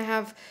sets are going to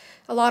have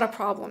a lot of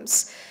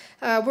problems.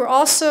 We're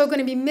also going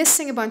to be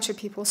missing a bunch of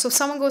people. So if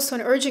someone goes to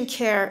an urgent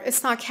care,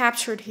 it's not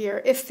captured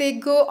here. If they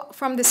go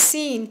from the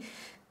scene,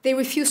 they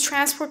refuse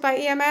transport by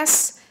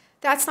EMS,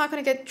 that's not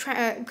going to get,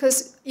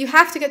 because you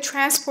have to get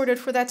transported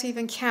for that to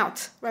even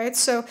count, right?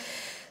 So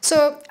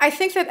I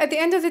think that at the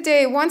end of the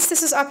day, once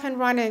this is up and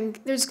running,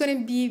 there's going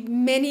to be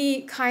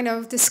many kind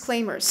of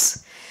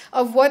disclaimers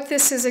of what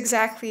this is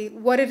exactly,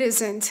 what it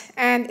isn't,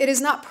 and it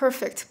is not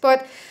perfect.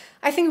 But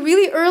I think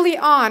really early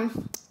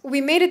on, we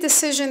made a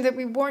decision that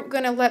we weren't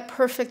going to let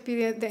perfect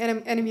be the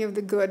enemy of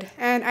the good.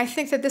 And I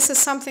think that this is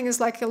something is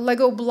like a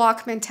Lego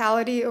block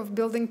mentality of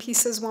building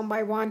pieces one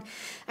by one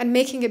and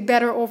making it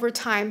better over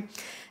time.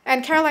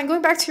 And Caroline,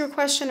 going back to your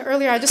question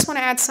earlier, I just want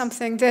to add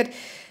something that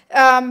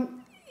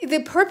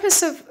the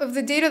purpose of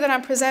the data that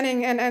I'm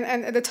presenting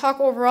and the talk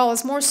overall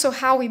is more so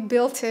how we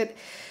built it.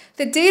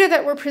 The data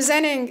that we're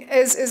presenting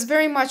is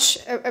very much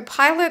a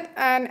pilot,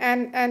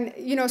 and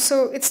you know,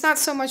 so it's not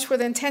so much for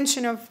the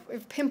intention of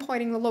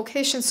pinpointing the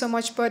location so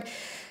much, but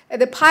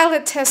the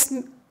pilot test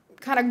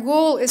kind of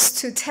goal is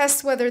to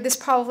test whether this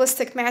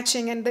probabilistic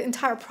matching and the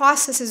entire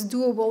process is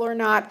doable or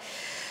not.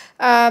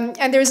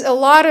 And there's a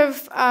lot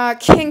of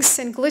kinks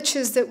and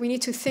glitches that we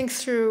need to think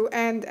through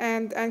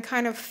and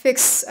kind of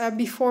fix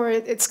before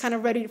it's kind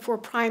of ready for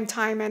prime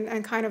time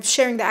and kind of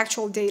sharing the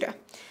actual data.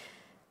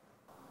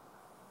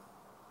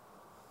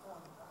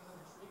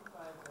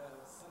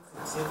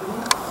 Sensitivity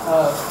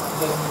of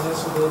the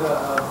initial data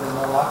of the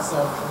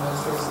naloxone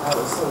administration, how it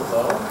was so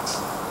low.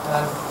 And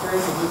I'm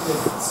curious if you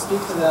could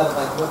speak to that,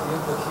 like what the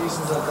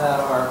implications of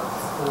that are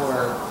for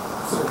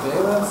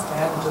surveillance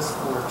and just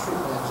for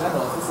treatment in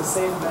general. If it's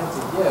a safe med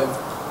to give,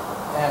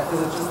 and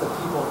is it just that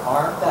people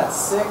aren't that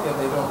sick and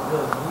they don't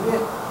really need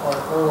it?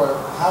 Or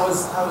how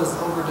is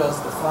overdose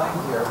defined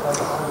here? Like,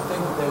 I would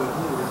think that they would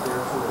need it if they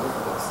were truly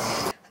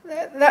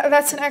overdosing.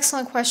 That's an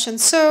excellent question.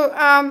 So,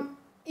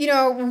 you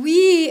know,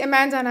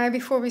 Amanda and I,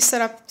 before we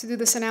set up to do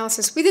this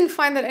analysis, we didn't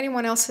find that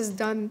anyone else has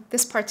done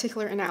this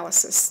particular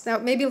analysis. Now,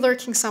 maybe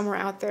lurking somewhere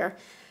out there.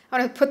 I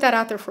want to put that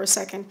out there for a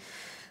second.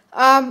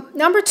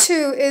 Number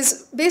two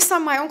is, based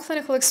on my own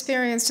clinical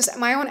experience, just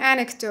my own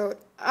anecdote,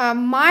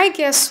 my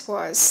guess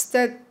was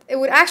that it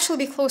would actually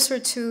be closer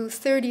to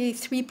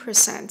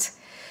 33%.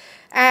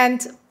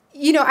 And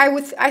you know,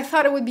 I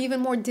thought it would be even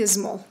more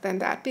dismal than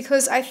that,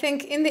 because I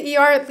think in the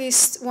ER, at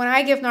least when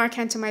I give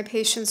Narcan to my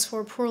patients who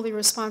are poorly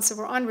responsive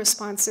or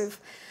unresponsive,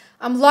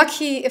 I'm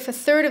lucky if a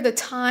third of the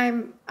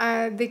time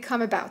they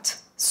come about.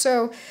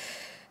 So,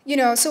 you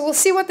know, so we'll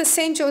see what the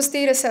St. Joe's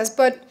data says.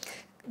 But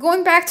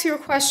going back to your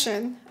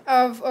question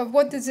of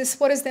what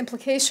is the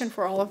implication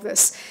for all of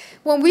this?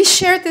 When we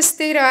shared this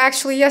data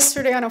actually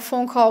yesterday on a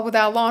phone call with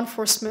our law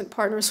enforcement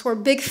partners who are a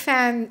big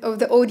fan of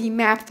the OD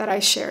map that I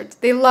shared,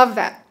 they love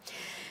that.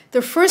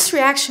 Their first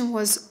reaction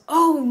was,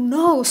 oh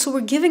no, so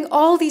we're giving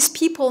all these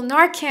people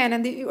Narcan,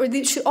 and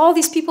should all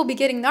these people be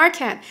getting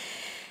Narcan?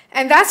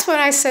 And that's when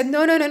I said,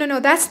 no,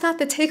 that's not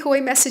the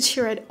takeaway message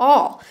here at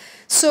all.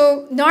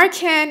 So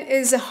Narcan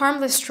is a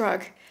harmless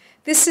drug.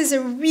 This is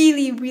a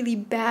really, really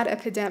bad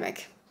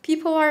epidemic.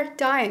 People are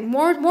dying,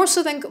 more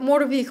so than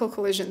motor vehicle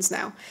collisions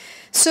now.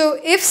 So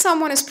if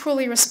someone is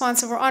poorly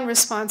responsive or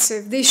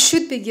unresponsive, they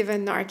should be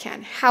given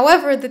Narcan.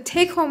 However, the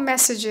take-home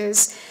message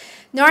is,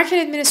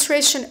 Narcan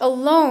administration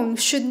alone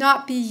should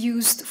not be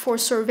used for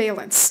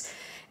surveillance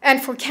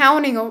and for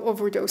counting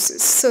overdoses.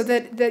 So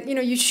that you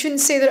know, you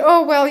shouldn't say that,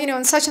 oh, well, you know,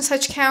 in such and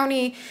such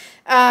county,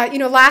 you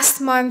know, last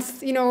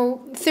month, you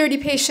know, 30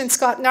 patients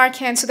got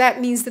Narcan, so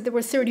that means that there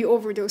were 30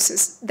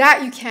 overdoses.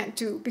 That you can't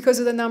do because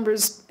of the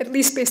numbers, at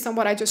least based on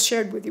what I just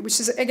shared with you, which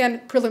is,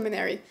 again,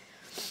 preliminary.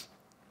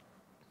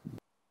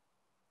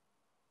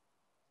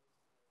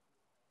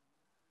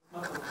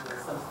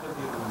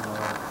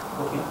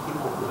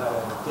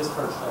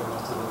 Discharge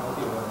diagnosis of an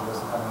opioid overdose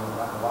and coming in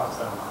with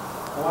naloxone.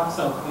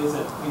 Naloxone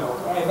isn't, you know,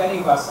 if any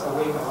of us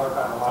awake and learn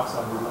about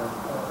naloxone, we learn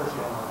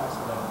appreciating the effects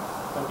of it.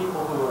 But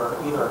people who are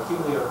either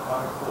acutely or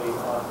chronically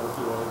on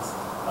opioids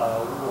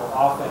will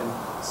often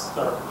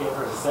start to get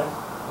very sick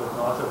with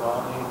nausea,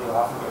 vomiting. They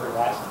often get very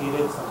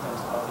agitated,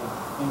 sometimes causing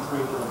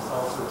injury to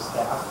themselves or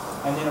staff.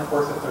 And then, of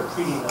course, if they're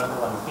treating an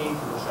underlying pain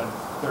condition,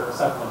 they're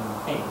suffering in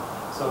pain.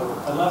 So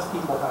unless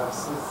people have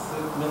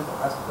significant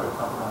respiratory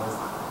compromise,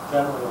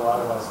 generally, a lot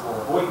of us will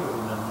avoid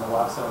giving them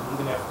naloxone,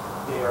 even if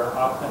their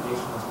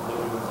obfuscation is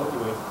related to an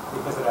opioid,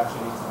 because it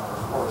actually makes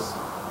them worse.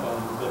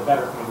 And the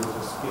better thing to do is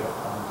just get it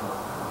on to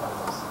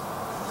overdose.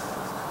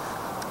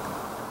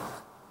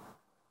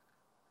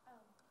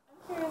 I'm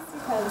curious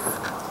because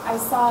I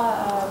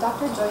saw Dr.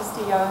 Dr. Joyce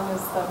DeYoung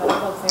is the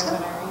medical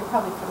examiner. You're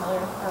probably familiar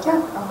with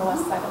her work on the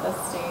west side of the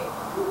state.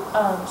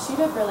 She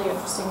did really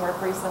interesting work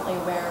recently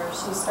where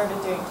she started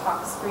doing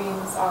tox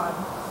screens on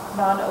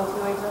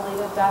non-opioid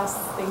related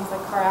deaths, things like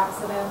car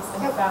accidents,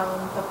 and found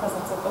the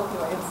presence of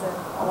opioids in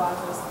a lot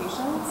of those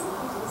patients.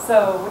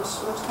 So, which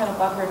kind of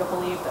led her to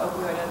believe the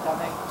opioid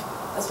epidemic,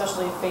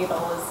 especially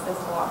fatal, is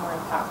a lot more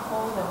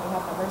impactful than we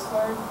have numbers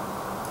for.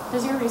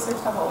 Does your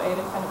research have a way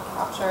to kind of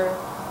capture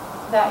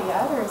that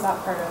yet, or is that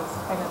part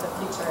of kind of the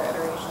future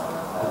iteration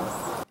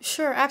of this?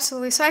 Sure,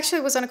 absolutely. So actually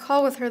I was on a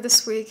call with her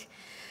this week,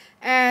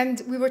 and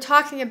we were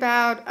talking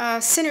about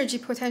synergy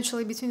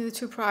potentially between the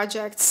two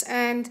projects.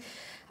 And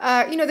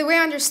the way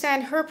I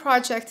understand her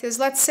project is,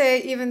 let's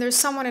say even there's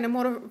someone in a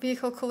motor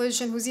vehicle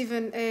collision who's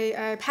even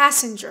a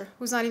passenger,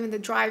 who's not even the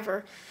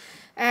driver,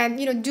 and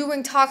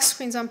doing tox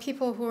screens on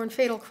people who are in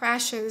fatal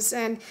crashes.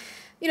 And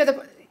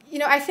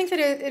I think that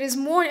it is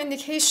more an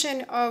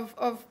indication of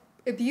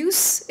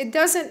abuse. It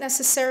doesn't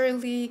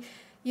necessarily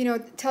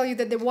tell you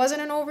that there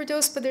wasn't an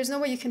overdose, but there's no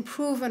way you can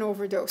prove an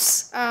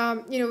overdose.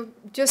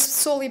 Just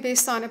solely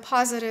based on a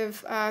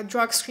positive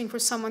drug screen for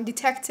someone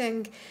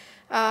detecting,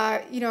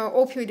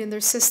 opioid in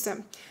their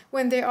system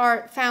when they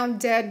are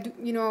found dead,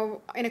 in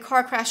a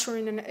car crash or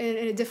in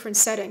a different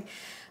setting.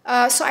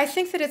 So I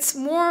think that it's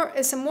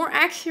a more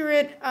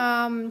accurate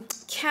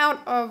count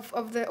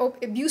of the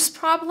abuse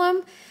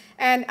problem.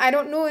 And I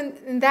don't know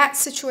in that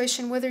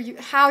situation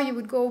how you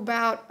would go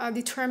about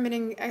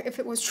determining if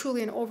it was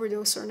truly an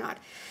overdose or not.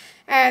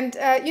 And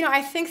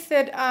I think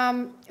that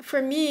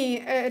for me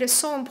it is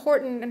so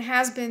important, and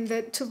has been,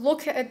 that to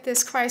look at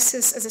this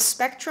crisis as a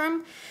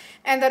spectrum,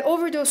 and that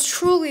overdose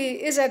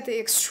truly is at the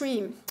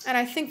extreme. And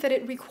I think that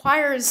it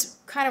requires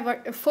kind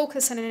of a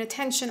focus and an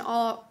attention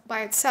all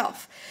by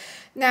itself.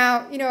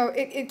 Now,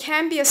 it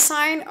can be a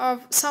sign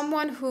of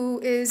someone who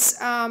is,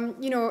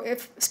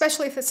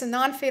 especially if it's a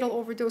non-fatal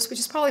overdose, which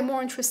is probably more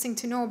interesting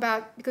to know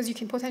about because you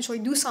can potentially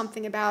do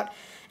something about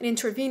and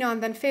intervene on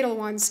than fatal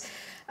ones.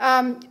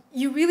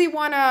 You really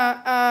want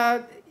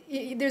to,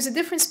 there's a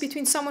difference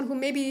between someone who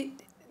maybe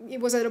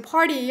was at a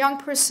party, a young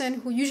person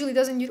who usually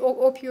doesn't use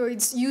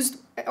opioids, used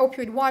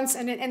opioid once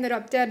and then ended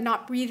up dead,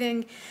 not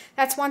breathing.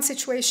 That's one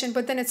situation.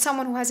 But then it's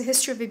someone who has a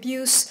history of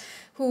abuse,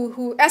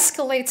 who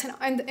escalates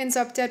and ends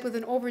up dead with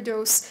an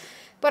overdose.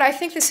 But I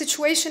think the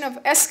situation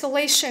of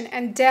escalation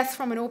and death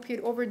from an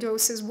opioid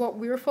overdose is what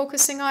we're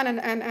focusing on, and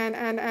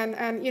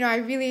I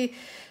really,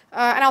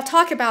 and I'll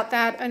talk about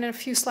that in a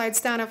few slides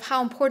down, of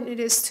how important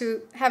it is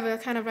to have a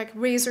kind of like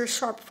razor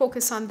sharp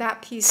focus on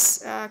that piece,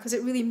 because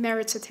it really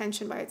merits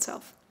attention by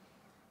itself.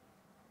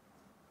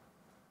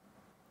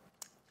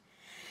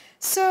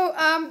 So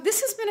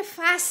this has been a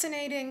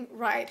fascinating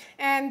ride,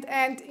 and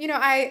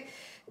I'm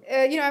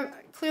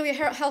clearly a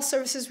health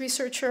services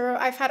researcher.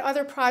 I've had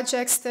other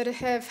projects that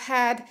have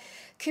had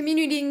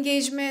community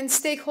engagement,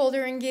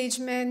 stakeholder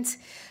engagement,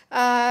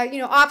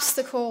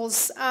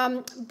 obstacles.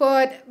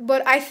 But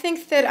I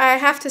think that I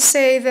have to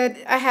say that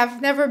I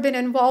have never been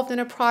involved in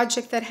a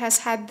project that has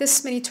had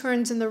this many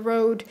turns in the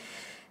road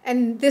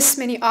and this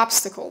many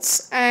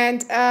obstacles.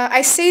 And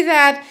I say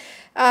that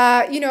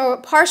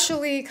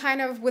partially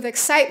kind of with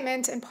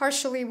excitement and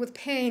partially with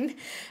pain.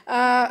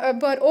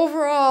 But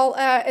overall,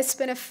 it's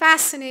been a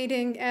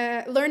fascinating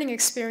learning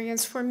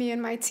experience for me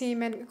and my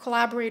team and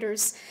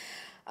collaborators.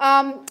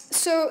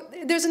 So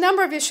there's a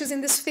number of issues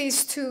in this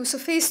phase 2. So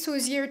phase 2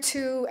 is year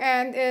 2,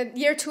 and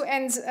year 2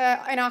 ends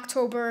in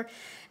October.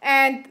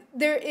 And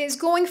there is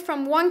going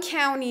from one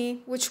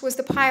county, which was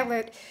the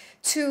pilot,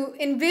 to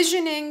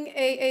envisioning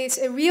a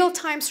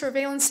real-time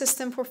surveillance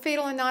system for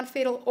fatal and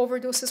non-fatal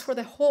overdoses for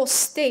the whole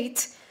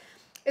state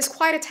is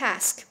quite a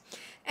task.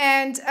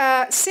 And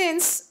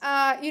since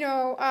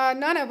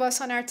none of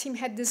us on our team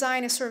had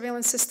designed a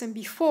surveillance system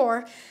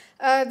before,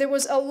 there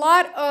was a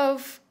lot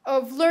of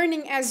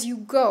learning as you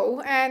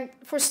go. And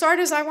for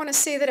starters, I want to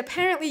say that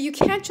apparently you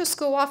can't just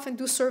go off and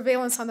do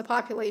surveillance on the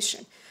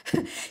population.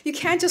 You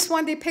can't just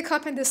one day pick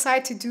up and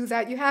decide to do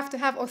that. You have to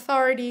have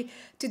authority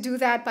to do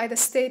that by the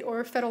state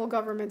or federal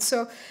government,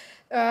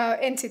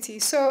 entity.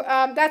 So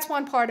that's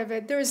one part of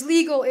it. There's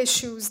legal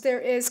issues. There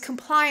is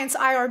compliance,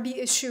 IRB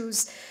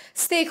issues,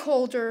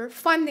 stakeholder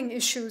funding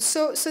issues.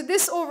 So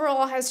this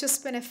overall has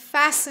just been a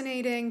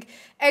fascinating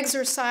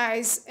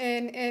exercise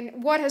in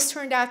what has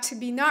turned out to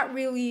be not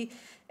really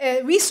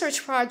a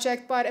research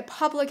project, but a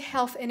public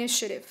health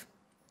initiative.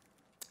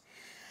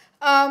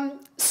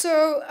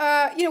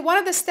 One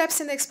of the steps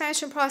in the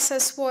expansion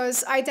process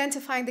was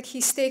identifying the key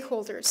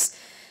stakeholders.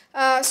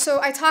 So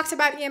I talked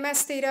about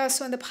EMS data.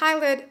 So in the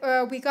pilot,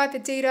 we got the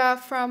data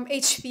from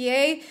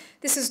HVA.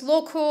 This is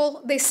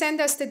local. They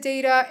send us the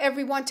data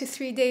every 1 to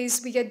 3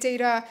 days. We get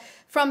data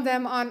from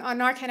them on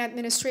Narcan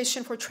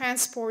administration for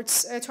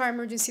transports to our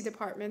emergency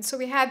department. So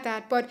we had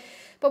that. But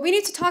we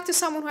need to talk to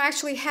someone who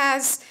actually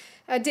has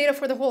data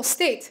for the whole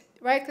state,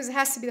 right? Because it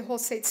has to be the whole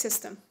state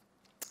system.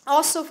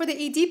 Also for the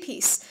ED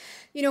piece,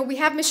 we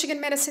have Michigan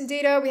medicine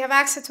data. We have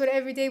access to it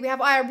every day. We have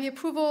IRB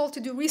approval to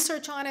do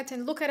research on it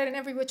and look at it in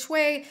every which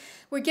way.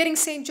 We're getting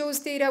St. Joe's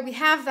data. We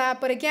have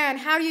that. But again,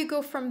 how do you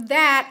go from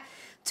that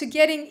to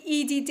getting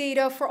ED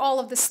data for all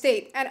of the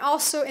state, and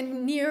also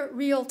in near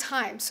real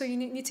time. So you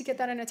need to get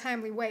that in a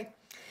timely way.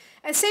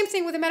 And same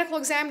thing with the medical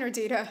examiner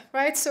data,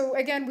 right? So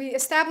again, we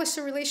established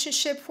a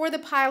relationship for the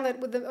pilot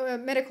with the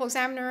medical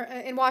examiner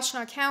in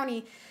Washtenaw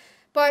County,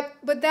 but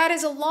that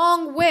is a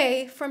long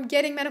way from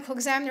getting medical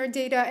examiner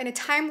data in a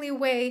timely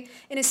way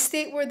in a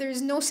state where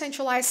there's no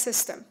centralized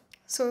system.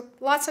 So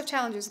lots of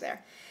challenges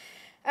there.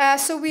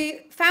 So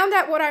we found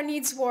out what our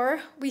needs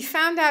were. We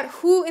found out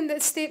who in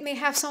the state may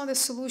have some of the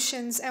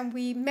solutions, and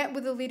we met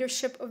with the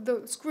leadership of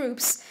those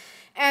groups.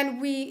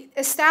 And we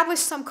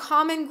established some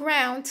common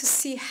ground to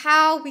see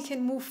how we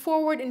can move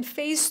forward in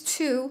phase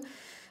 2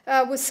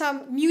 with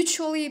some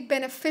mutually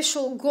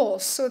beneficial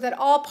goals so that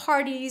all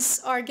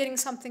parties are getting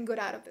something good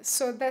out of this.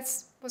 So that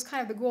was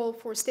kind of the goal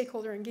for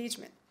stakeholder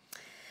engagement.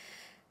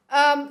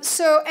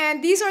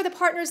 And these are the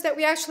partners that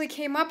we actually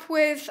came up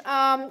with.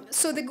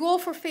 So the goal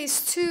for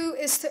phase 2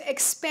 is to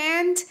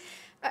expand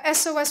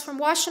S.O.S. from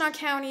Washtenaw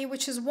County,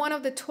 which is one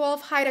of the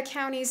 12 HIDTA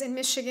counties in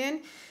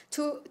Michigan,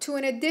 to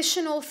an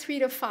additional 3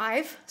 to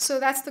 5. So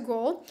that's the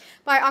goal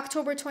by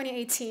October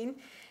 2018.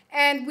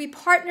 And we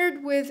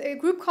partnered with a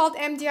group called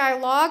MDI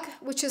Log,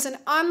 which is an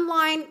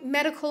online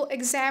medical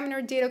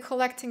examiner data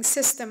collecting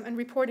system and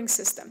reporting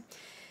system.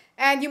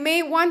 And you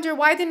may wonder,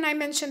 why didn't I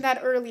mention that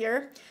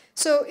earlier?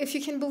 So if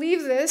you can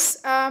believe this,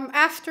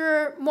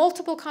 after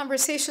multiple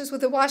conversations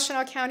with the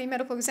Washtenaw County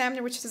Medical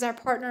Examiner, which is our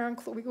partner, and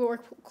we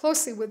work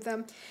closely with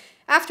them,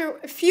 after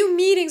a few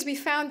meetings, we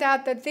found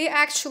out that they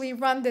actually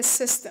run this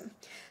system.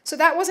 So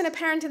that wasn't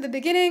apparent in the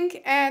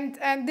beginning,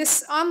 and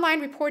this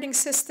online reporting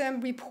system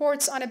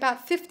reports on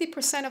about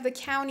 50% of the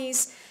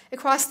counties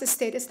across the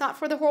state. It's not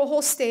for the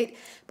whole state,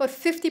 but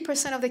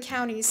 50% of the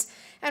counties.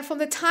 And from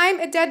the time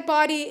a dead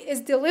body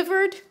is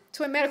delivered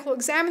to a medical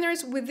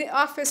examiner's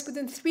office,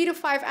 within 3 to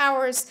 5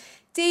 hours,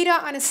 data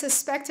on a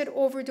suspected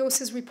overdose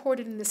is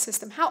reported in the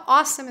system. How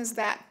awesome is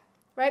that,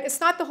 right?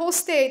 It's not the whole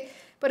state,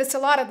 but it's a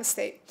lot of the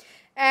state.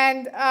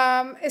 And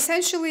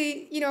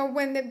essentially,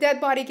 when the dead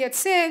body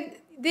gets in,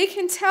 they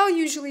can tell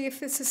usually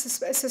if it's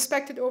a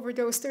suspected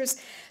overdose. There's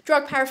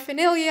drug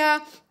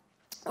paraphernalia,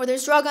 or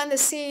there's drug on the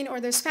scene, or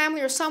there's family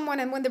or someone,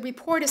 and when the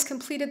report is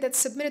completed that's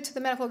submitted to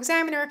the medical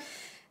examiner,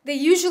 they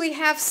usually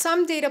have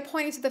some data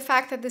pointing to the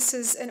fact that this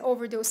is an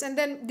overdose. And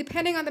then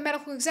depending on the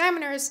medical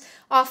examiner's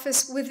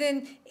office,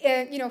 within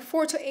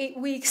 4 to 8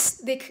 weeks,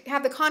 they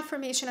have the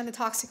confirmation and the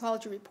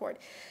toxicology report.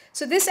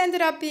 So this ended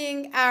up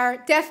being our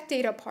death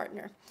data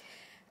partner.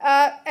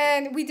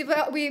 And we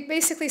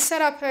basically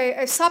set up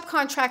a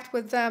subcontract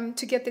with them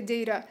to get the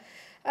data.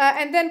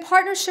 And then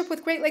partnership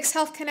with Great Lakes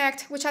Health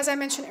Connect, which, as I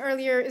mentioned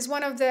earlier, is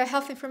one of the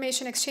health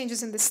information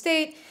exchanges in the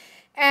state.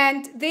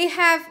 And they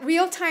have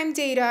real-time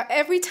data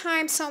every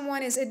time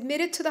someone is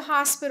admitted to the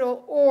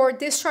hospital or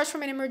discharged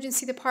from an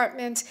emergency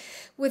department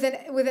with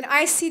an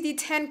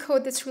ICD-10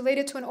 code that's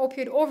related to an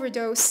opioid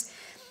overdose.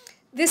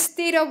 This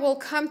data will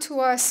come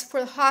to us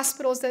for the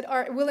hospitals that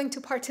are willing to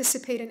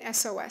participate in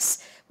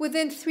S.O.S.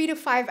 within 3 to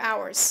 5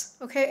 hours.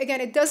 Okay, again,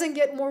 it doesn't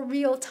get more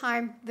real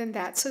time than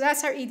that. So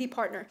that's our ED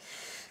partner.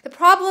 The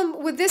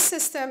problem with this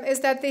system is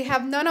that they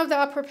have none of the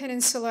Upper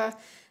Peninsula,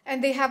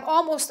 and they have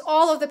almost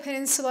all of the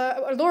peninsula,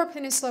 or Lower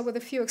Peninsula with a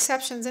few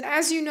exceptions. And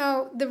as you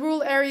know, the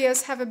rural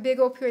areas have a big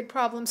opioid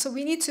problem. So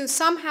we need to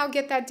somehow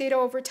get that data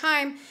over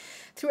time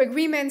through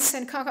agreements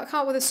and come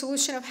up with a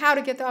solution of how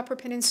to get the Upper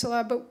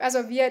Peninsula. But as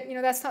of yet,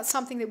 that's not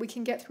something that we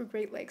can get through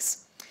Great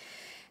Lakes.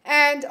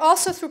 And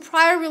also through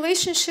prior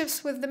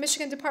relationships with the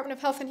Michigan Department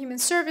of Health and Human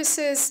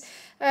Services,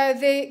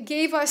 they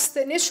gave us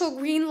the initial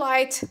green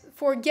light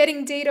for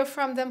getting data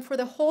from them for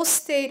the whole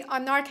state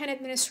on Narcan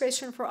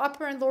administration for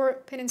Upper and Lower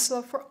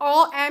Peninsula for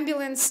all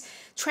ambulance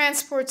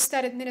transports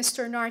that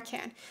administer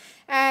Narcan.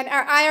 And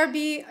our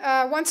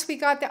IRB, once we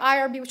got the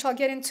IRB, which I'll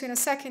get into in a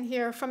second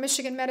here, from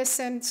Michigan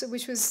Medicine,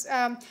 which was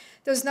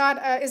is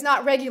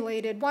not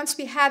regulated. Once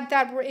we had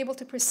that, we're able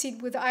to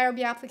proceed with the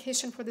IRB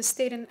application for the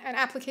state and an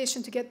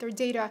application to get their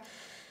data.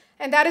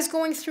 And that is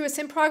going through. It's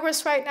in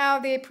progress right now.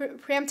 They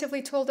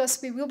preemptively told us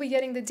we will be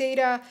getting the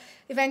data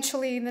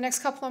eventually in the next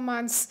couple of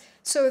months.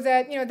 So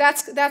that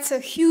that's a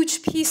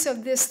huge piece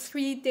of this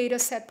 3 data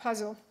set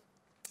puzzle.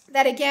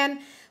 That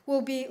again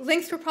will be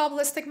linked through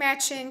probabilistic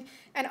matching,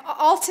 and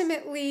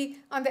ultimately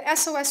on the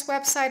S.O.S.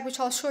 website, which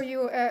I'll show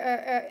you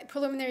a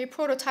preliminary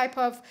prototype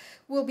of,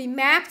 will be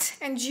mapped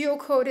and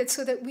geo-coded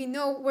so that we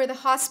know where the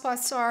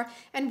hotspots are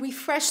and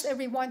refreshed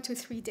every 1 to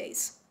 3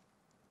 days.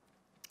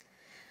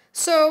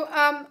 So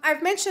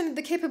I've mentioned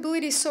the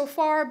capabilities so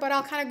far, but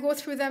I'll kind of go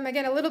through them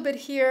again a little bit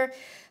here.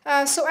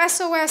 So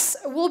S.O.S.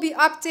 will be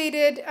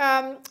updated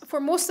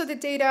for most of the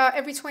data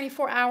every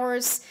 24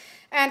 hours.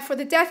 And for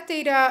the death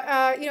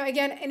data,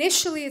 again,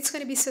 initially it's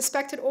going to be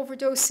suspected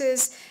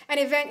overdoses,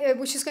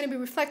 which is going to be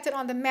reflected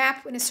on the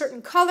map in a certain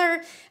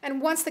color.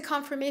 And once the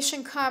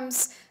confirmation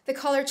comes, the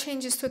color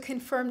changes to a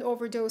confirmed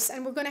overdose.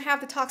 And we're going to have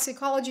the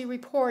toxicology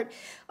report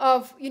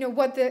of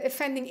what the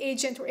offending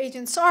agent or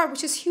agents are,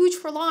 which is huge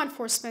for law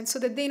enforcement, so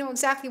that they know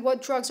exactly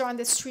what drugs are on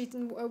the street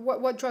and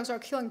what drugs are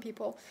killing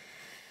people.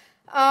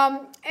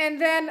 And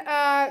then,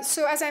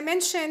 so as I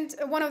mentioned,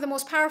 one of the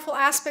most powerful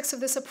aspects of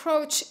this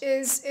approach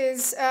is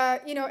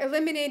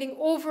eliminating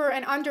over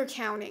and under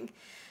counting.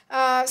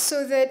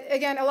 So that,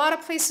 again, a lot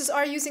of places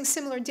are using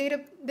similar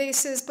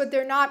databases, but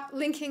they're not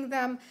linking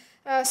them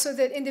so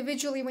that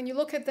individually, when you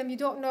look at them, you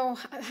don't know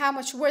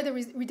where the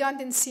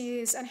redundancy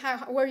is and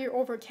where you're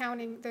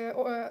overcounting the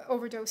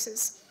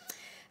overdoses.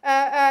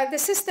 The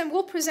system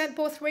will present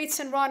both rates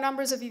and raw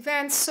numbers of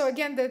events. So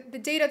again, the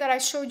data that I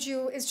showed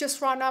you is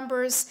just raw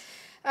numbers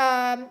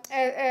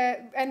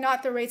and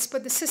not the rates,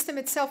 but the system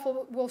itself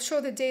will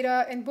show the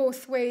data in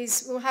both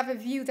ways. We'll have a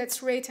view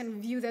that's rate and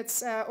a view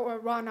that's or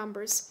raw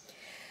numbers.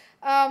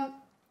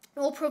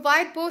 We'll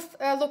provide both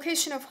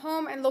location of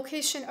home and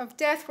location of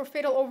death for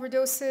fatal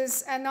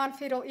overdoses and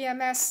non-fatal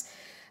EMS,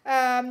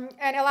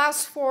 and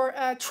allows for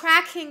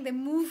tracking the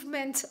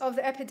movement of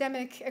the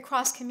epidemic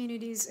across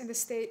communities in the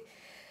state.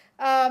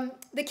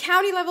 The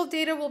county level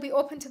data will be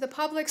open to the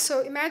public.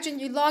 So imagine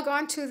you log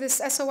on to this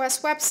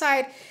S.O.S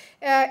website.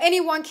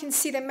 Anyone can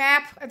see the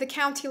map at the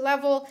county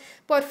level,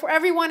 but for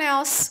everyone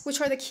else, which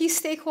are the key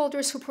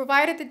stakeholders who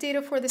provided the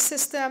data for the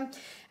system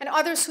and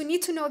others who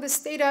need to know this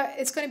data,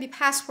 it's going to be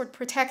password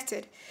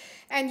protected.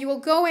 And you will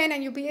go in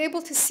and you'll be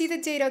able to see the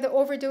data, the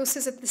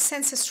overdoses at the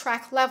census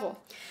tract level.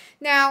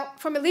 Now,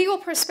 from a legal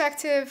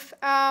perspective,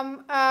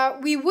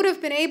 we would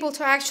have been able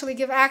to actually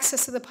give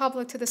access to the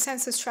public to the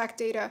census tract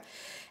data.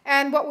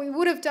 And what we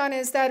would have done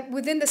is that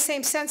within the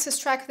same census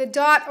tract, the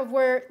dot of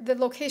where the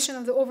location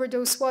of the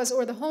overdose was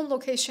or the home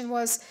location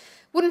was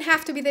wouldn't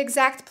have to be the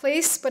exact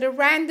place, but a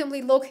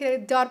randomly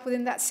located dot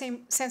within that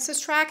same census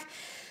tract.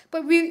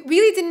 But we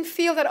really didn't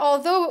feel that,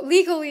 although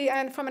legally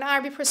and from an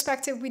IRB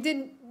perspective, we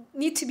didn't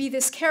need to be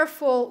this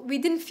careful, we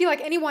didn't feel like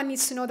anyone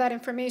needs to know that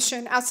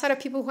information outside of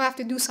people who have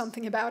to do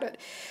something about it.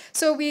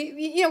 So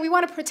we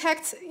want to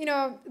protect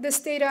this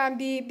data and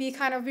be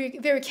kind of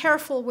very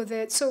careful with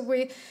it. So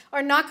we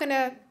are not going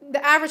to,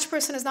 the average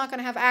person is not going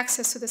to have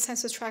access to the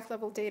census tract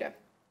level data.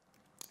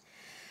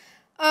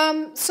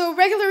 So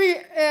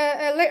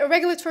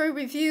regulatory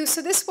review.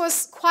 So this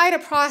was quite a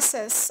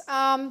process.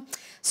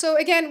 So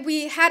again,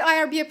 we had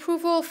IRB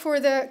approval for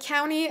the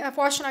county of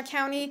Washtenaw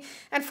County,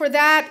 and for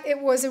that, it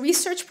was a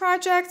research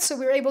project, so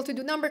we were able to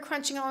do number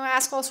crunching and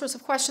ask all sorts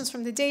of questions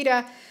from the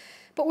data.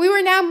 But we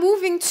were now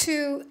moving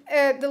to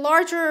the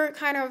larger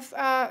kind of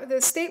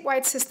the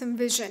statewide system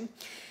vision.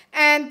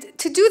 And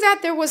to do that,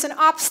 there was an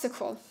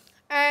obstacle.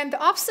 And the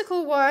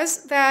obstacle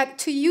was that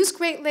to use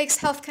Great Lakes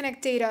Health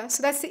Connect data,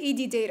 so that's the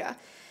ED data,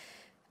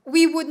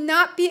 we would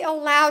not be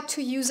allowed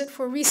to use it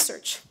for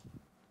research.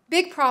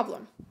 Big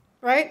problem,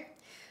 right?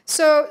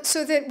 So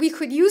that we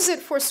could use it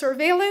for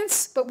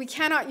surveillance, but we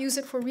cannot use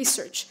it for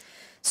research.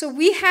 So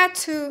we had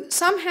to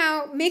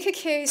somehow make a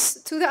case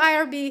to the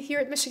IRB here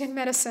at Michigan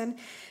Medicine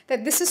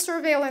that this is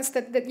surveillance,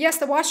 that yes,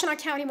 the Washtenaw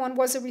County one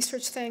was a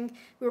research thing.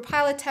 We were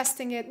pilot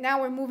testing it.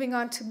 Now we're moving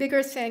on to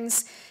bigger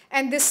things.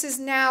 And this is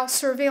now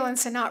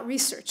surveillance and not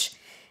research.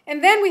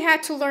 And then we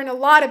had to learn a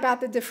lot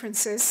about the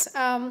differences.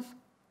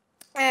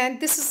 And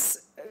this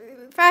is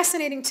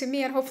fascinating to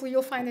me, and hopefully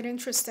you'll find it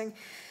interesting.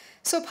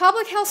 So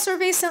public health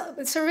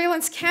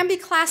surveillance can be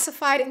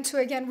classified into,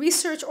 again,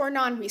 research or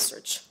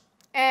non-research.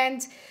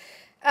 And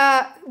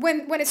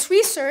when it's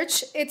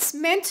research, it's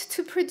meant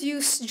to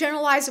produce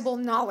generalizable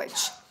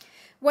knowledge.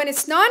 When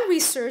it's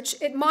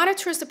non-research, it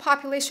monitors the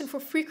population for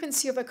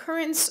frequency of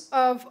occurrence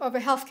of a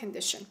health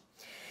condition.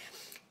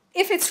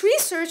 If it's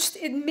researched,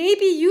 it may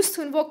be used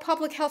to invoke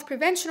public health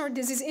prevention or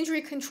disease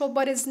injury control,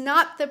 but is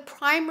not the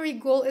primary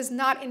goal, is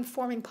not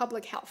informing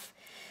public health.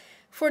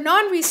 For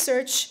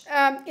non-research,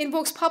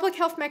 invokes public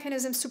health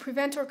mechanisms to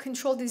prevent or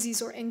control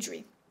disease or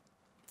injury.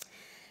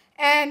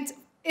 And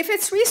if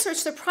it's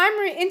research, the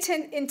primary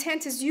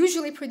intent is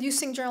usually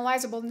producing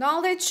generalizable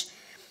knowledge.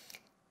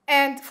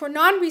 And for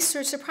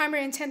non-research, the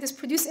primary intent is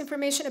produce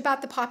information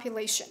about the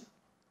population.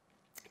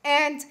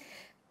 And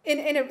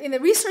in the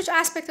research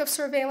aspect of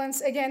surveillance,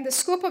 again, the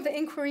scope of the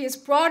inquiry is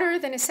broader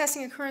than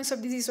assessing occurrence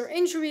of disease or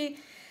injury.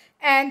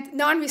 And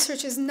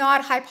non-research is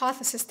not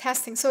hypothesis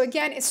testing. So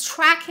again, it's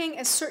tracking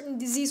a certain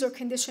disease or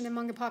condition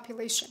among the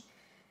population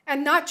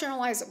and not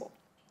generalizable.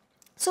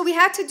 So we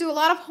had to do a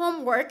lot of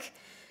homework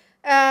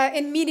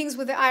in meetings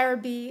with the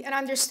IRB and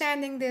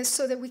understanding this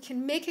so that we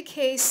can make a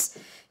case,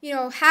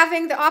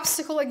 having the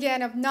obstacle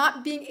again of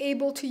not being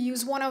able to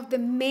use one of the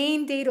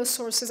main data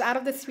sources out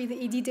of the three,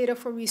 the ED data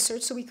for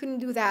research, so we couldn't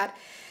do that.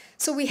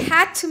 So we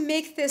had to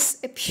make this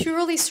a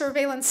purely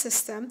surveillance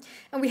system,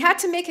 and we had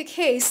to make a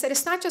case that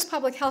it's not just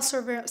public health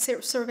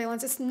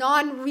surveillance, it's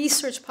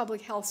non-research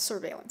public health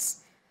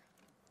surveillance.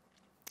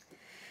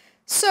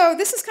 So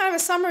this is kind of a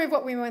summary of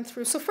what we went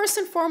through. So first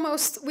and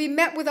foremost, we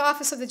met with the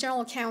Office of the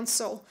General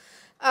Counsel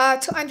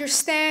to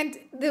understand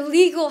the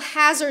legal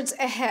hazards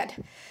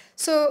ahead.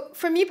 So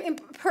for me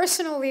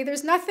personally,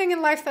 there's nothing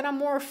in life that I'm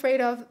more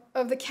afraid of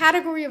the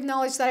category of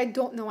knowledge that I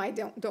don't know,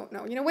 don't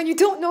know. When you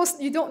don't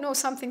know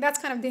something, that's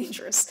kind of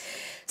dangerous.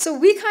 So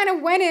we kind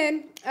of went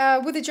in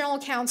with the General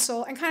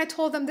Counsel and kind of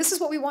told them, this is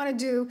what we want to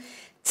do.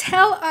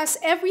 tell us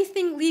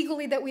everything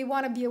legally that we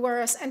want to be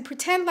aware of and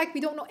pretend like we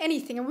don't know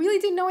anything and really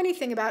didn't know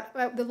anything about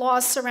the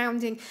laws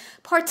surrounding,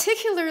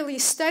 particularly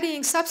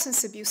studying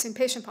substance abuse in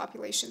patient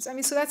populations. I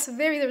mean, so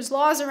there's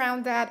laws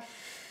around that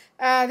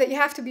that you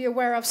have to be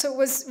aware of. So it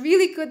was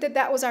really good that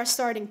that was our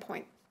starting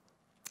point.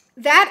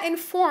 That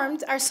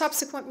informed our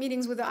subsequent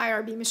meetings with the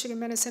IRB, Michigan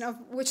Medicine, of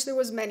which there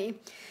was many.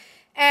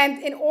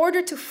 And in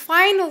order to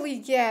finally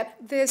get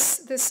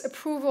this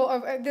approval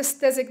of this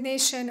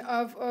designation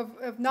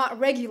of not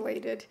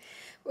regulated,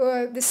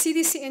 the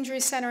CDC Injury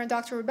Center and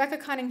Dr. Rebecca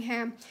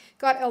Cunningham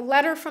got a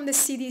letter from the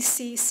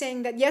CDC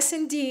saying that, yes,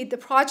 indeed, the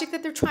project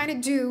that they're trying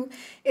to do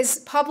is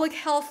public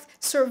health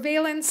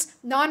surveillance,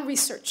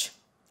 non-research.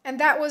 And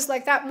that was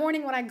like that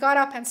morning when I got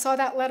up and saw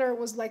that letter, it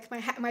was like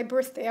my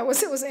birthday. It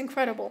was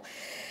incredible.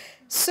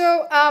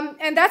 So,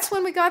 and that's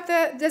when we got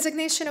the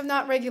designation of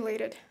not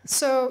regulated.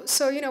 So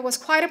it was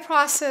quite a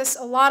process,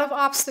 a lot of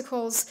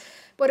obstacles,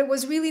 but it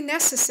was really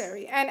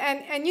necessary. And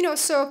I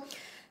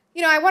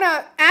want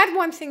to add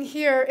one thing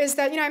here is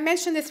that, I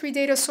mentioned the 3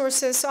 data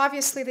sources. So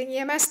obviously the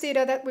EMS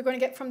data that we're going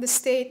to get from the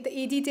state, the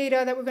ED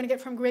data that we're going to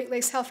get from Great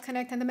Lakes Health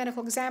Connect, and the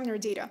medical examiner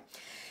data.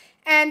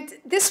 And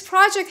this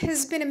project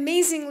has been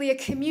amazingly a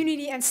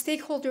community and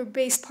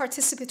stakeholder-based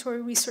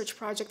participatory research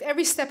project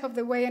every step of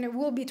the way, and it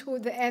will be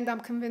toward the end, I'm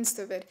convinced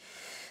of it.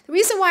 The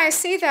reason why I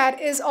say that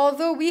is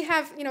although we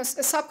have a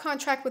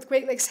subcontract with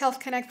Great Lakes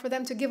Health Connect for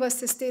them to give us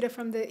this data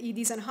from the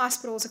EDs and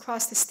hospitals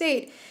across the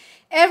state,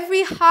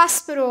 every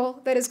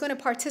hospital that is going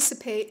to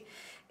participate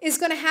is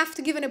going to have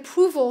to give an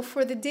approval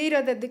for the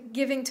data that they're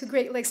giving to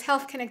Great Lakes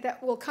Health Connect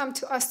that will come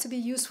to us to be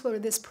used for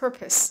this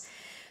purpose.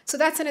 So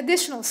that's an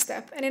additional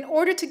step. And in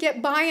order to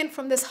get buy-in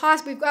from this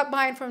hospital, we've got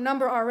buy-in from a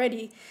number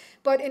already,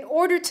 but in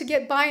order to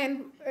get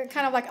buy-in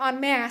kind of like en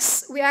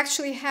masse, we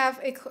actually have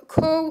a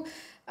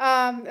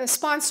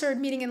co-sponsored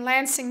meeting in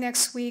Lansing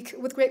next week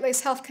with Great Lakes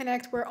Health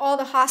Connect, where all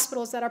the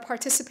hospitals that are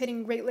participating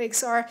in Great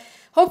Lakes are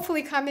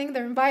hopefully coming.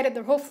 They're invited.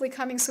 They're hopefully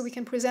coming so we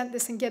can present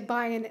this and get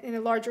buy-in in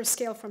a larger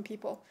scale from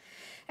people.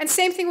 And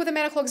same thing with the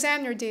medical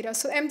examiner data.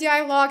 So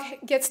MDI log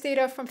gets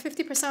data from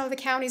 50% of the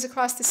counties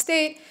across the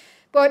state,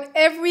 but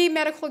every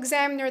medical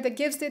examiner that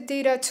gives the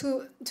data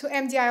to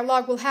MDI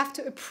log will have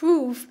to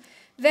approve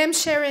them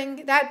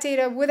sharing that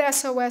data with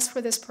S.O.S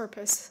for this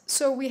purpose.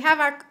 So we have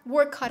our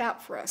work cut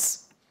out for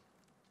us.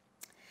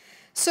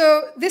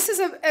 So this is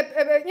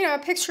a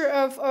picture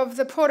of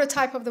the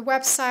prototype of the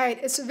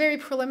website. It's very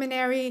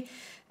preliminary.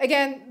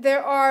 Again,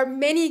 there are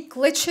many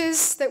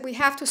glitches that we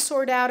have to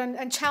sort out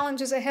and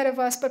challenges ahead of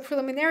us, but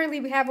preliminarily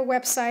we have a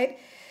website.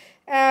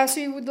 So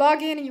you would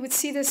log in and you would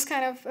see this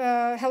kind of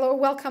hello,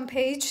 welcome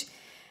page.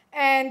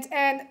 And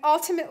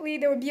ultimately,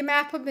 there would be a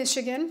map of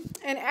Michigan.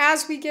 And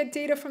as we get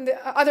data from the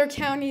other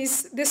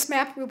counties, this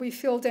map will be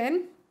filled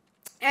in.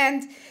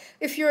 And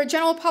if you're a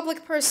general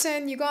public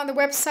person, you go on the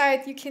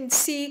website, you can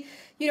see,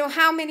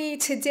 how many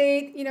to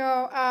date,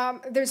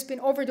 there's been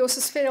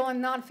overdoses, fatal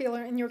and non-fatal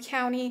in your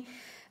county.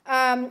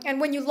 And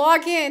when you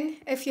log in,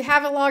 if you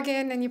have a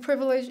login and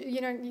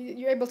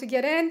you're able to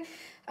get in,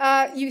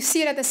 you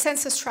see it at the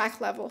census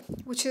tract level,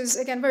 which is,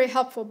 again, very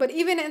helpful. But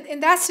even in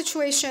that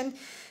situation,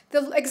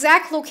 the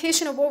exact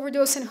location of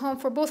overdose in home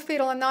for both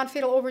fatal and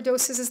non-fatal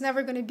overdoses is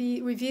never going to be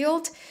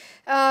revealed.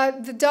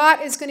 The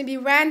dot is going to be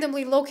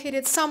randomly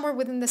located somewhere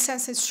within the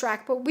census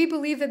tract. But we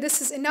believe that this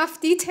is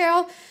enough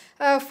detail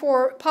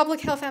for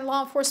public health and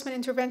law enforcement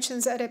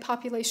interventions at a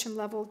population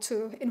level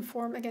to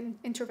inform, again,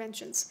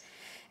 interventions.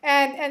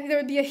 And there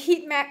would be a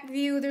heat map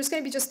view. There's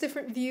going to be just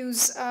different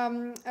views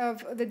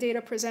of the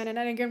data presented,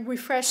 and again,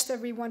 refreshed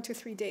every 1 to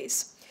 3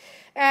 days.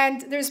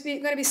 And there's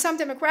going to be some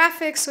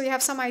demographics, so you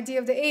have some idea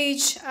of the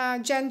age,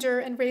 gender,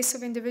 and race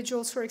of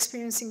individuals who are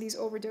experiencing these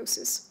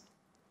overdoses.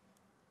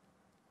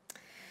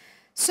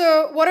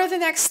 So what are the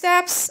next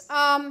steps?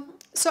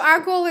 So our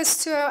goal is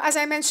to, as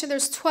I mentioned,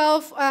 there's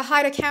 12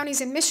 HIDTA counties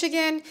in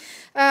Michigan.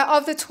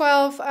 Of the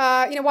 12,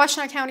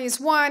 Washtenaw County is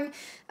one.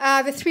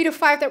 The 3 to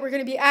 5 that we're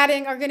going to be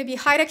adding are going to be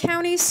HIDTA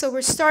counties. So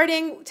we're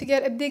starting to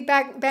get a big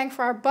bang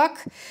for our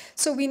buck.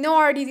 So we know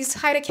already these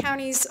HIDTA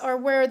counties are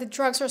where the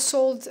drugs are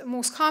sold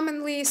most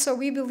commonly. So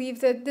we believe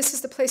that this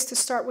is the place to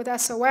start with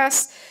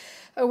S.O.S.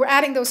 We're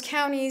adding those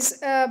counties,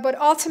 but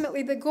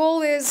ultimately the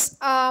goal is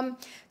to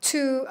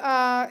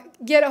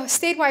get a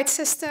statewide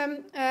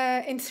system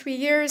in 3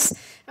 years,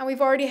 and we've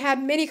already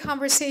had many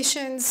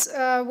conversations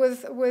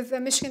with the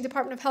Michigan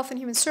Department of Health and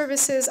Human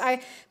Services.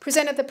 I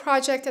presented the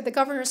project at the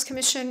Governor's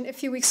Commission a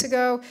few weeks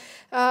ago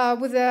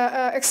with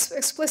the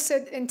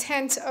explicit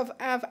intent of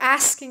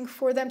asking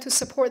for them to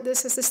support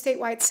this as a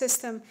statewide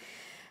system.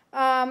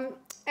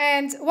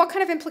 And what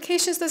kind of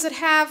implications does it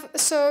have?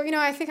 So,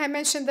 I think I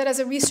mentioned that as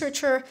a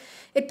researcher,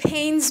 it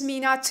pains me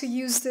not to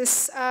use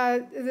this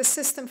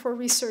system for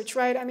research,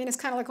 right? I mean, it's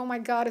kind of like, oh my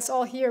God, it's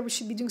all here. We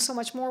should be doing so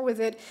much more with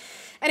it.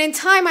 And in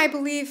time, I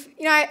believe,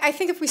 I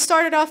think if we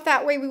started off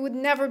that way, we would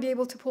never be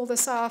able to pull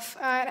this off.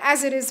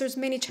 As it is, there's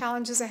many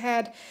challenges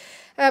ahead.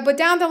 But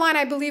down the line,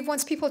 I believe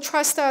once people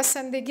trust us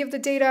and they give the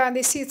data and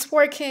they see it's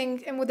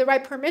working and with the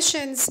right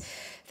permissions,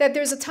 that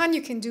there's a ton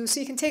you can do. So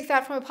you can take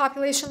that from a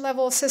population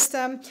level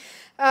system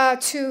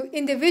to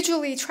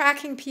individually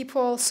tracking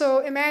people. So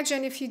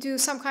imagine if you do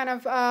some kind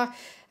of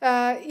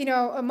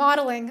a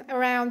modeling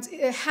around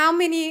how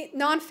many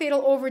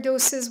non-fatal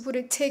overdoses would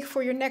it take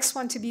for your next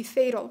one to be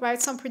fatal, right?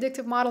 Some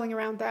predictive modeling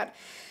around that.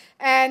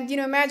 And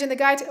imagine the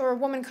guy or a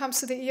woman comes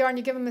to the ER and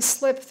you give them a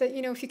slip that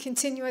if you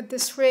continue at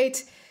this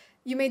rate,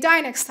 you may die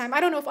next time. I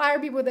don't know if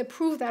IRB would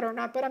approve that or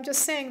not, but I'm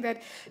just saying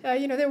that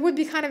there would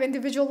be kind of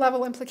individual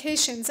level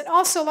implications. And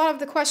also a lot of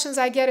the questions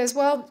I get as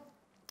well,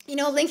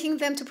 linking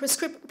them to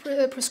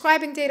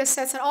prescribing data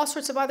sets and all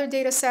sorts of other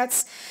data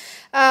sets.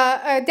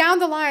 Down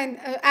the line,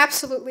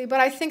 absolutely. But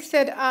I think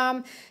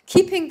that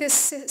keeping this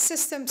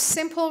system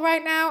simple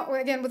right now,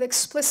 again, with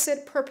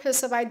explicit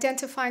purpose of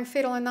identifying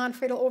fatal and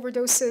non-fatal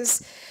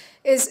overdoses,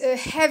 is a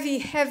heavy,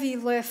 heavy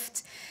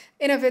lift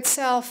in of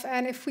itself.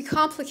 And if we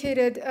complicate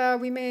it,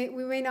 we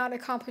may not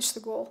accomplish the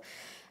goal.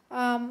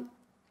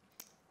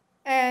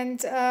 And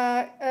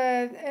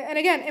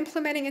again,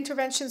 implementing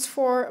interventions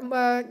for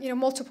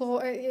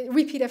multiple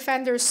repeat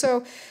offenders.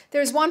 So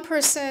there's one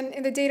person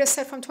in the data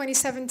set from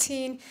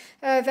 2017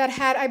 that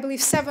had, I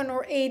believe, 7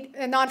 or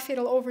 8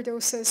 non-fatal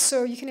overdoses.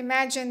 So you can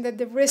imagine that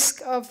the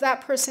risk of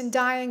that person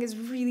dying is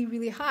really,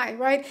 really high,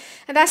 right?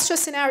 And that's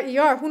just in our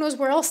ER. Who knows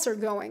where else they're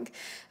going?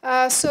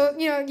 So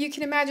you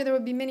can imagine there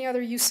would be many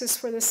other uses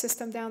for this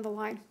system down the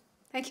line.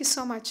 Thank you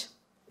so much.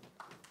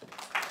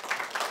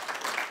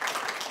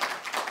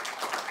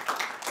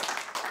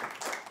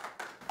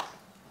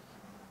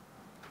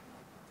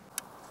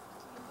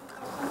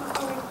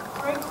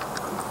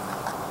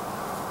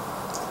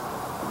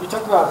 You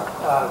talked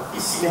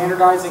about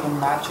standardizing and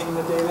matching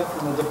the data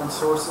from the different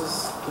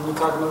sources. Can you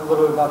talk a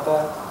little bit about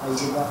that, how you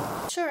do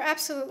that? Sure,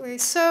 absolutely.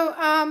 So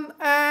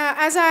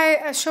as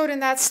I showed in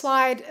that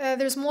slide,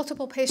 there's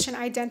multiple patient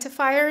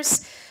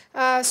identifiers.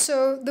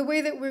 So the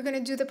way that we're going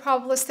to do the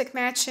probabilistic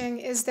matching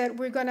is that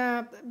we're going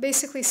to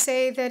basically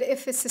say that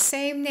if it's the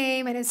same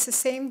name and it's the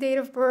same date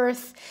of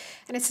birth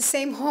and it's the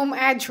same home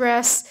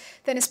address,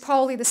 then it's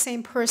probably the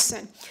same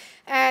person.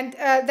 And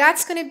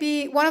that's going to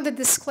be one of the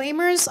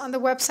disclaimers on the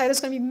website. There's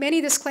going to be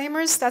many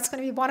disclaimers. That's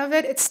going to be one of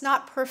it. It's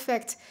not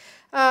perfect,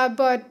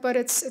 but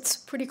it's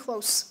pretty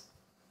close.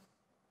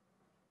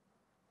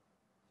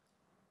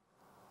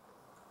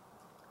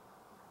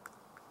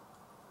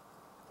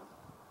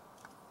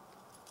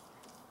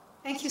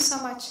 Thank you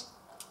so much.